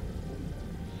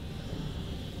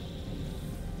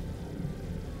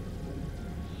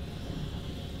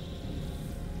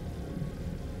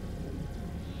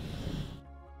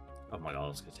 Oh my god,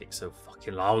 it's going to take so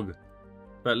fucking long.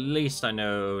 But at least I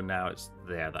know now it's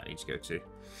there that I need to go to.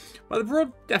 By the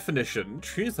broad definition,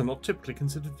 trees are not typically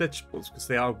considered vegetables because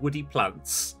they are woody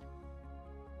plants.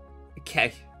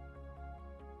 Okay.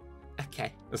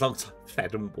 Okay. As long as I'm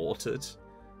fed and watered.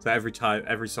 So every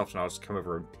so often I'll just come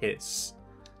over and piss.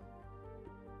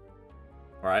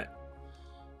 Alright.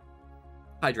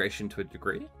 Hydration to a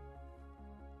degree.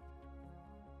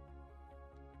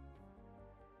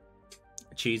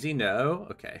 Cheesy? No?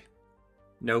 Okay.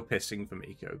 No pissing for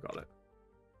Miko. Got it.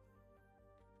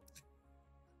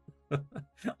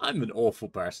 I'm an awful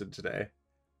person today.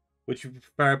 Would you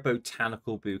prefer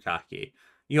botanical bukkake?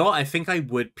 You know what? I think I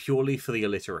would, purely for the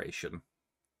alliteration.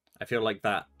 I feel like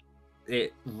that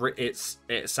it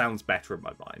sounds better in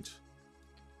my mind.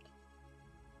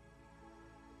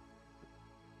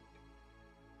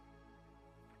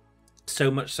 So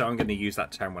much so I'm going to use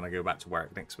that term when I go back to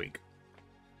work next week.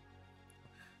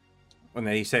 When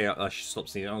they say I should stop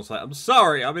sneezing, I was like, I'm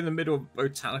sorry, I'm in the middle of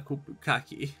botanical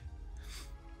bukkake.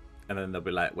 And then they'll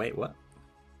be like, wait, what?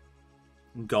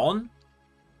 Gone?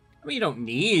 I mean, you don't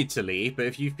need to leave, but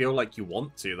if you feel like you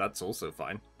want to, that's also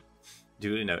fine.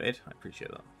 Duly noted. I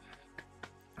appreciate that.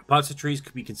 Parts of trees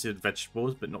could be considered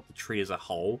vegetables, but not the tree as a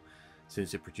whole,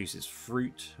 since it produces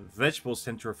fruit. Vegetables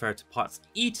tend to refer to parts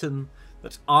eaten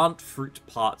that aren't fruit,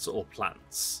 parts, or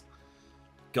plants.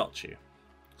 Got you.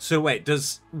 So wait,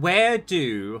 where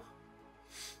do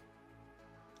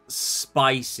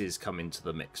spices come into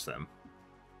the mix then?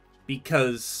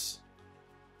 Because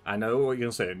I know what you're going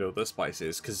to say, I know the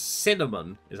spices, because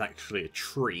cinnamon is actually a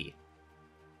tree.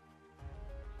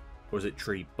 Or is it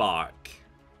tree bark?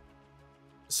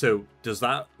 So does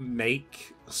that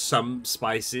make some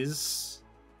spices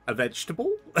a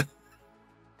vegetable?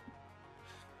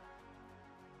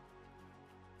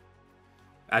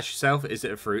 Ask yourself, is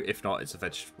it a fruit? If not, it's a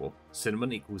vegetable.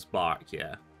 Cinnamon equals bark,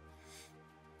 yeah.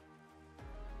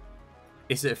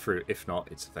 Is it a fruit? If not,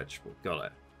 it's a vegetable. Got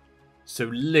it. So,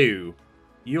 Lou,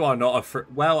 you are not a fruit.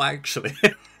 Well, actually.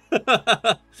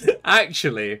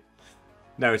 Actually.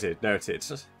 Noted, noted.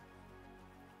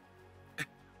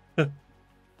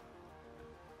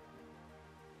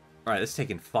 Right, this is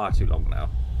taking far too long now.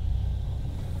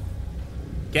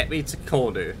 Get me to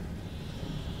Cornu.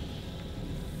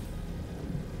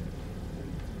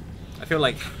 I feel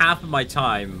like half of my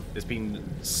time has been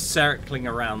circling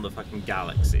around the fucking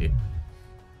galaxy.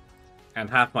 And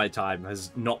half my time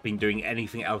has not been doing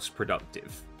anything else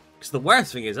productive. Because the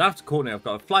worst thing is, after Cornu, I've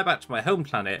got to fly back to my home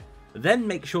planet, then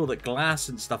make sure that glass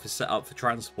and stuff is set up for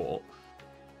transport.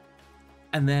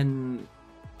 And then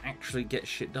actually get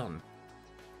shit done.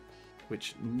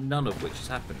 Which, none of which has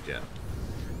happened yet.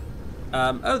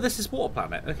 Oh, this is Water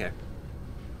Planet. Okay.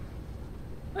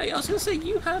 Hey, I was going to say,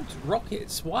 you had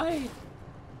rockets. Why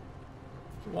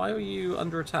are you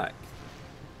under attack?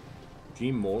 Do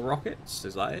you need more rockets?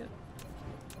 Is that it?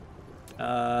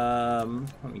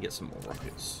 Let me get some more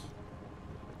rockets.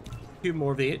 2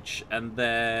 more of each, and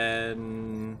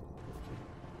then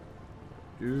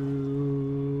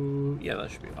yeah,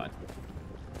 that should be fine.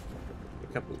 A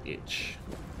couple each.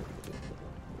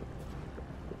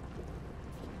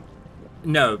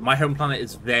 No, my home planet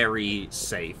is very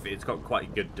safe. It's got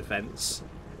quite good defense.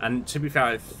 And to be fair,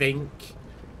 I think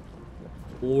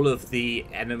all of the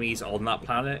enemies on that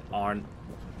planet aren't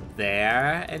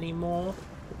there anymore.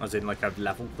 As in, like, I've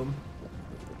leveled them.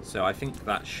 So I think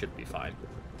that should be fine.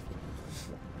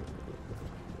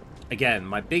 Again,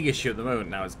 my big issue at the moment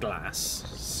now is glass.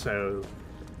 So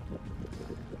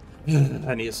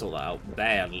I need to sort that out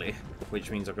badly. Which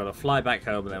means I've got to fly back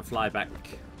home and then fly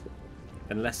back.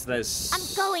 Unless there's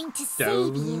I'm going to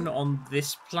stone save you. on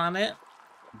this planet,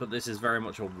 but this is very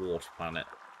much a water planet,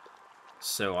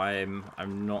 so I'm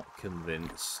not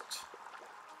convinced.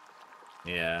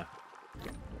 Yeah,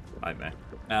 I may.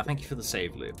 Thank you for the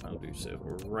save loop. I'll do so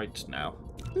right now.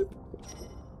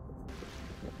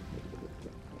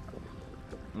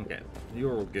 Okay,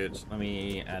 you're all good. Let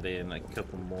me add in a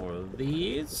couple more of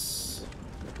these.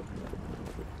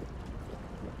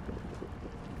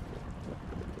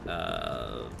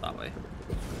 That way.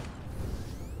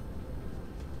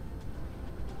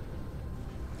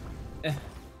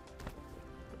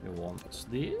 You want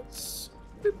these?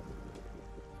 Boop.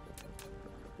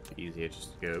 Easier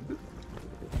just to go. Boop.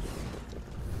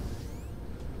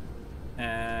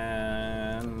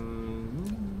 And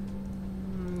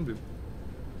boop.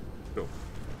 Cool.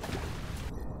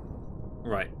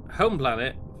 Right, home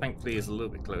planet, thankfully, is a little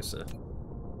bit closer.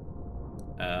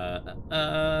 Yeah.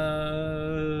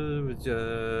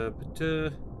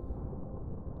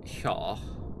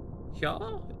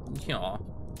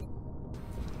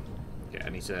 Okay, I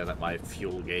need to let my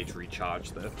fuel gauge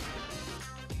recharge though.